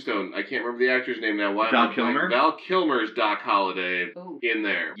from Tombstone. I can't remember the actor's name now. Why am Val I blanking? Kilmer? Val Kilmer's Doc Holliday Ooh. in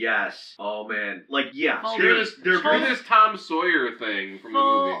there. Yes. Oh man. Like yeah. Full Screw D- this, they're screw this Tom Sawyer thing from the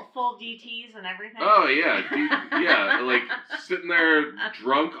movie. full DTs and everything. Oh yeah, like sitting there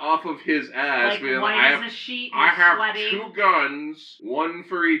drunk off of his ass, like being white like, as a sheet. I and have sweaty. 2 guns, one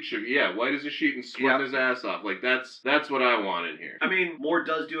for each of you. Yeah, white as a sheet and sweating Yep. his ass off. Like that's what I want in here. I mean, Moore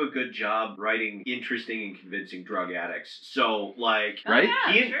does do a good job writing interesting and convincing drug addicts. So, like, Oh, Right?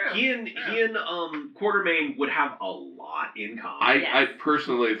 yeah, he and true. he and Quartermain would have a lot in common. I Yes.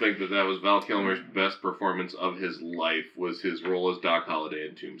 personally think that was Val Kilmer's best performance of his life was his role as Doc Holliday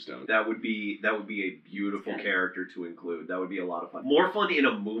in Tombstone. That would be a beautiful Okay. character to include. That would be a lot of fun. More fun in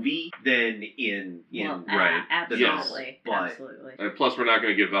a movie than in Well, right. Absolutely. But- Absolutely. Plus, we're not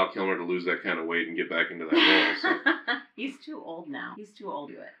going to get Val Kilmer to lose that kind of weight and get back into that role. So. He's too old now. He's too old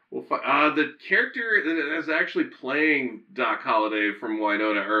to do it. Well, the character that is actually playing Doc Holliday from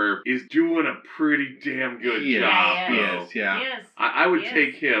Winona Earp is doing a pretty damn good He is. job. He though. is, yeah. He is. I would He is.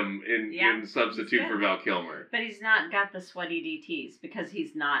 take him in Yeah, substitute he's for good. Val Kilmer. But he's not got the sweaty DTs because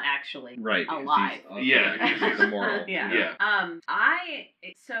he's not actually Right. 'cause alive. He's, Yeah. He's immoral. Yeah. Yeah.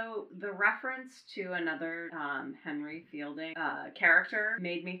 So the reference to another Henry Fielding character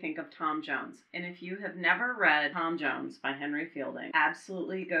made me think of Tom Jones. And if you have never read Tom Jones by Henry Fielding,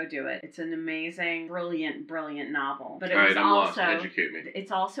 absolutely go do it. It's an amazing, brilliant, brilliant novel. But it All was right, I'm lost. also Educate me.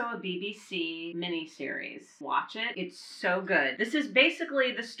 it's also a BBC miniseries. Watch it. It's so good. This is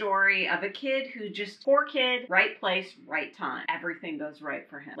basically the story of a kid who just, poor kid, right place, right time. Everything goes right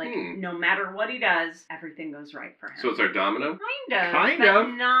for him. Like, no matter what he does, everything goes right for him. So it's our domino? Kind of.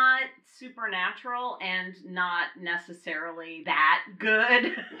 Not supernatural and not necessarily that good.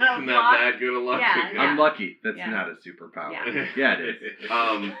 of Not luck. that good of luck. Yeah, I'm lucky. That's Yeah. not a superpower. Yeah. Yeah, it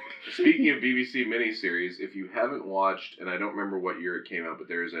is. Speaking of BBC miniseries, if you haven't watched, and I don't remember what year it came out, but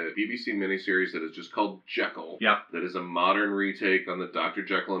there's a BBC miniseries that is just called Jekyll. Yep. That is a modern retake on the Dr.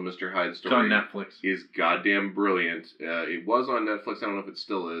 Jekyll and Mr. Hyde It's on story. Netflix. Is goddamn brilliant. It was on Netflix. I don't know if it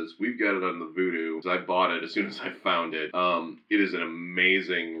still is. We've got it on the Vudu. I bought it as soon as I found it. It is an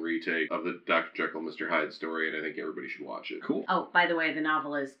amazing retake of the Dr. Jekyll and Mr. Hyde story, and I think everybody should watch it. Cool. Oh, by the way, the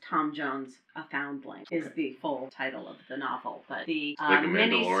novel is Tom Jones, A Foundling, is the full title of the novel. But the Like a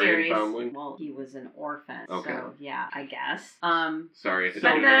Mandalorian miniseries, foundling? well, he was an orphan, Okay. so yeah, I guess. Sorry, I But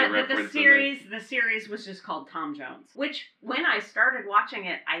didn't get a the reference in there. series was just called Tom Jones, which when I started watching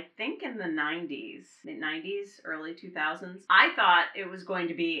it, I think in the 90s, early 2000s, I thought it was going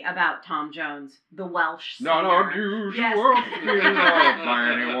to be about Tom Jones, the Welsh singer. Not unusual. Yes.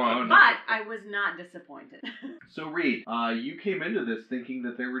 By anyone. But I was not disappointed. So Reed, you came into this thinking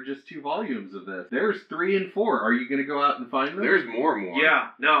that there were just 2 volumes of this. There's 3 and 4. Are you going to go out and find them? There's more. Yeah,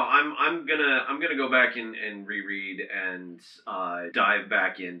 no, I'm gonna go back and reread and dive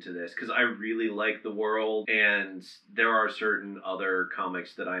back into this because I really like the world, and there are certain other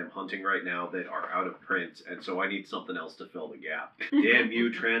comics that I am hunting right now that are out of print, and so I need something else to fill the gap. Damn you,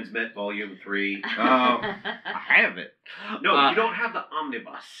 Transmet Volume 3. Oh, I have it. No, you don't have the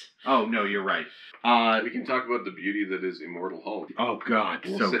omnibus. Oh no, you're right. We can talk about the beauty that is Immortal Hulk. Oh God,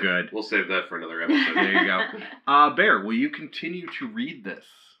 so good. We'll save that for another episode. There you go. Bear, will you continue to read this?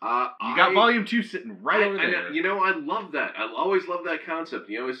 You got volume 2 sitting right over there. You know, I love that. I always love that concept.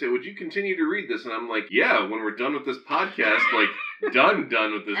 You always say, would you continue to read this? And I'm like, yeah, when we're done with this podcast, like,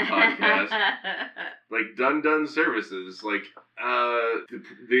 done with this podcast. Like, done services. Like,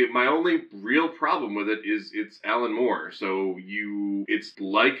 my only real problem with it is it's Alan Moore. So it's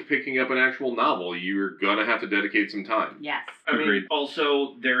like picking up an actual novel. You're gonna have to dedicate some time. Yes. I mean, Agreed.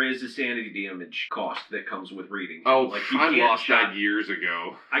 also, there is a sanity damage cost that comes with reading. Oh, like I can't lost that years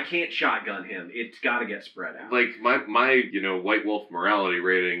ago. I can't shotgun him. It's got to get spread out. Like, my White Wolf morality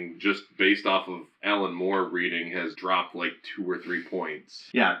rating, just based off of Alan Moore reading, has dropped like 2 or 3 points.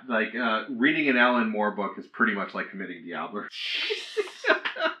 Yeah, like reading an Alan Moore book is pretty much like committing Diablo.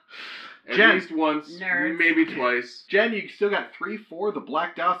 At Jen. least once, Nerds. maybe twice. Jen, you still got 3, 4, The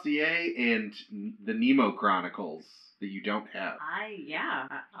Black Dossier, and the Nemo Chronicles. that you don't have.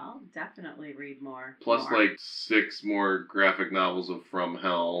 I'll definitely read more. Plus, more. like 6 more graphic novels of From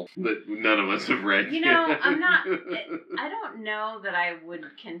Hell that none of us have read. You know, I don't know that I would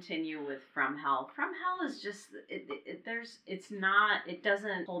continue with From Hell. From Hell is just, it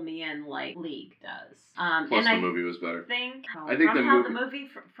doesn't pull me in like League does. Plus, the movie was better. I think the movie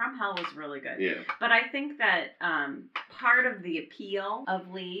From Hell was really good. Yeah. But I think that part of the appeal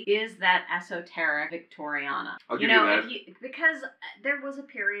of League is that esoteric Victoriana. I'll give you that. Because there was a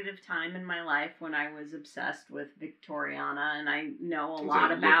period of time in my life when I was obsessed with Victoriana, and I know a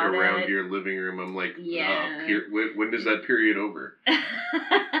lot about it. Look around your living room, I'm like, yeah. When does that period over?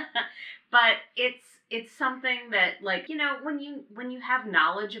 But it's something that, like, you know, when you have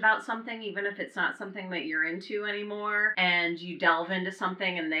knowledge about something, even if it's not something that you're into anymore, and you delve into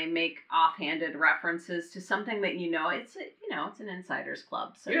something and they make offhanded references to something that it's an insider's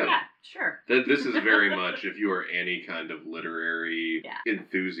club. So yeah sure. This is very much, if you are any kind of literary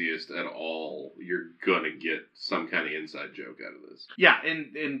enthusiast at all, you're gonna get some kind of inside joke out of this. Yeah,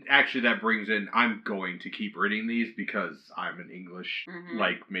 and actually that brings in, I'm going to keep reading these because I'm an English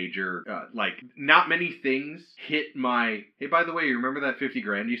major. Not many things hit my, hey, by the way, you remember that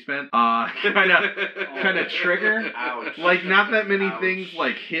 $50,000 you spent? Kind of trigger. Ouch. Like, not that many Ouch. things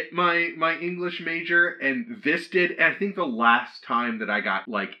like hit my English major, and this did. And I think the last time that I got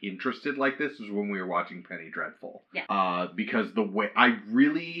like interested like this was when we were watching Penny Dreadful. Yeah. Because the way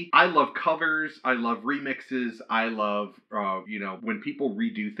I love covers, I love remixes, I love when people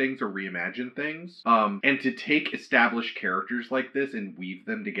redo things or reimagine things. And to take established characters like this and weave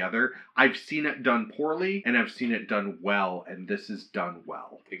them together, I've seen it done poorly and I've seen it done well, and this is done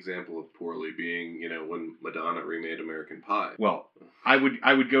well. Example of poorly being, when Madonna remade American Pie. Well, I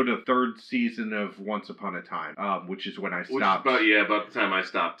would go to the 3rd season of Once Upon a Time, which is when I stopped. Which is about the time I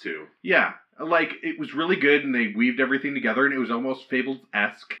stopped too. Yeah. Like, it was really good, and they weaved everything together, and it was almost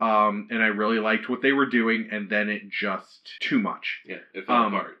Fables-esque, and I really liked what they were doing, and then it just, too much. Yeah, it fell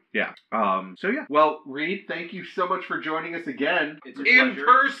apart. Yeah. So yeah. Well, Reed, thank you so much for joining us again. It's a In pleasure.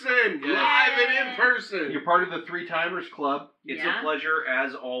 person! Yes. Live and in person! You're part of the 3-Timers Club. It's a pleasure,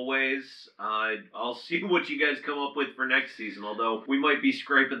 as always. I'll see what you guys come up with for next season, although we might be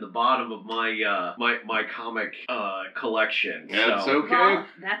scraping the bottom of my my comic collection. That's so. okay. Well,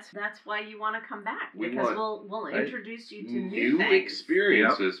 that's why you want to come back, because we'll introduce you to new things.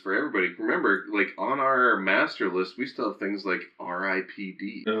 experiences for everybody. Remember, like, on our master list, we still have things like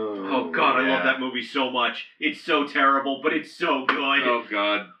R.I.P.D. Oh God, I love that movie so much. It's so terrible, but it's so good. Oh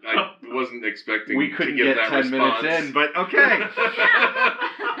God, I wasn't expecting We couldn't to get that 10 response. minutes in, but okay.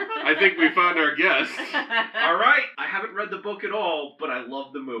 I think we found our guest. All right, I haven't read the book at all, but I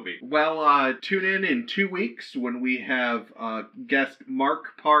love the movie. Well, tune in 2 weeks when we have guest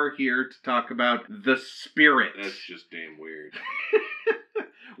Mark Parr here to talk about The Spirit. That's just damn weird.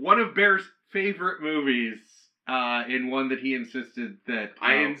 One of Bear's favorite movies. In one that he insisted that...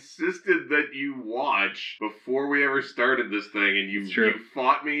 I insisted that you watch before we ever started this thing, and you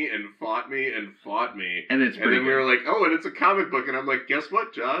fought me and fought me and fought me. And it's pretty then we good. were like, oh, and it's a comic book. And I'm like, guess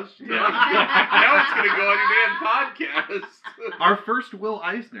what, Josh? Now it's going to go on your damn podcast. Our first Will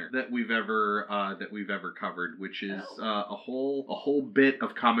Eisner that we've ever covered, which is a whole bit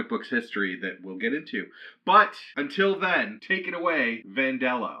of comic books history that we'll get into. But until then, take it away,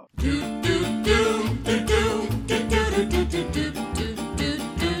 Vandello.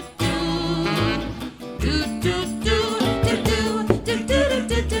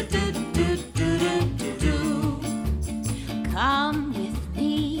 Come with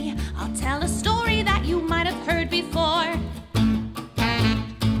me, I'll tell a story that you might have heard before.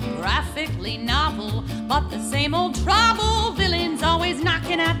 Graphically novel, but the same old trouble. Villains always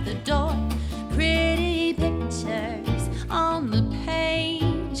knocking at the door. Pretty pictures on the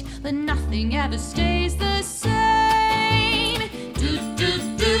page, but nothing ever stays the same. Do do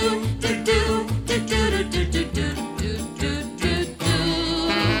do do do do do do do do.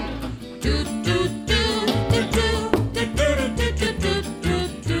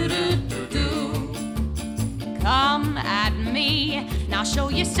 Come at me, and I'll show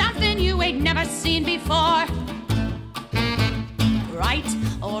you something you ain't never seen before. Right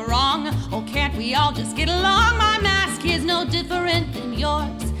or wrong, or can't we all just get along? My mask is no different than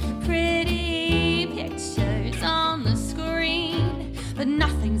yours. Pretty pictures on the screen, but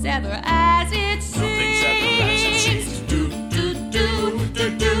nothing's ever as it seems.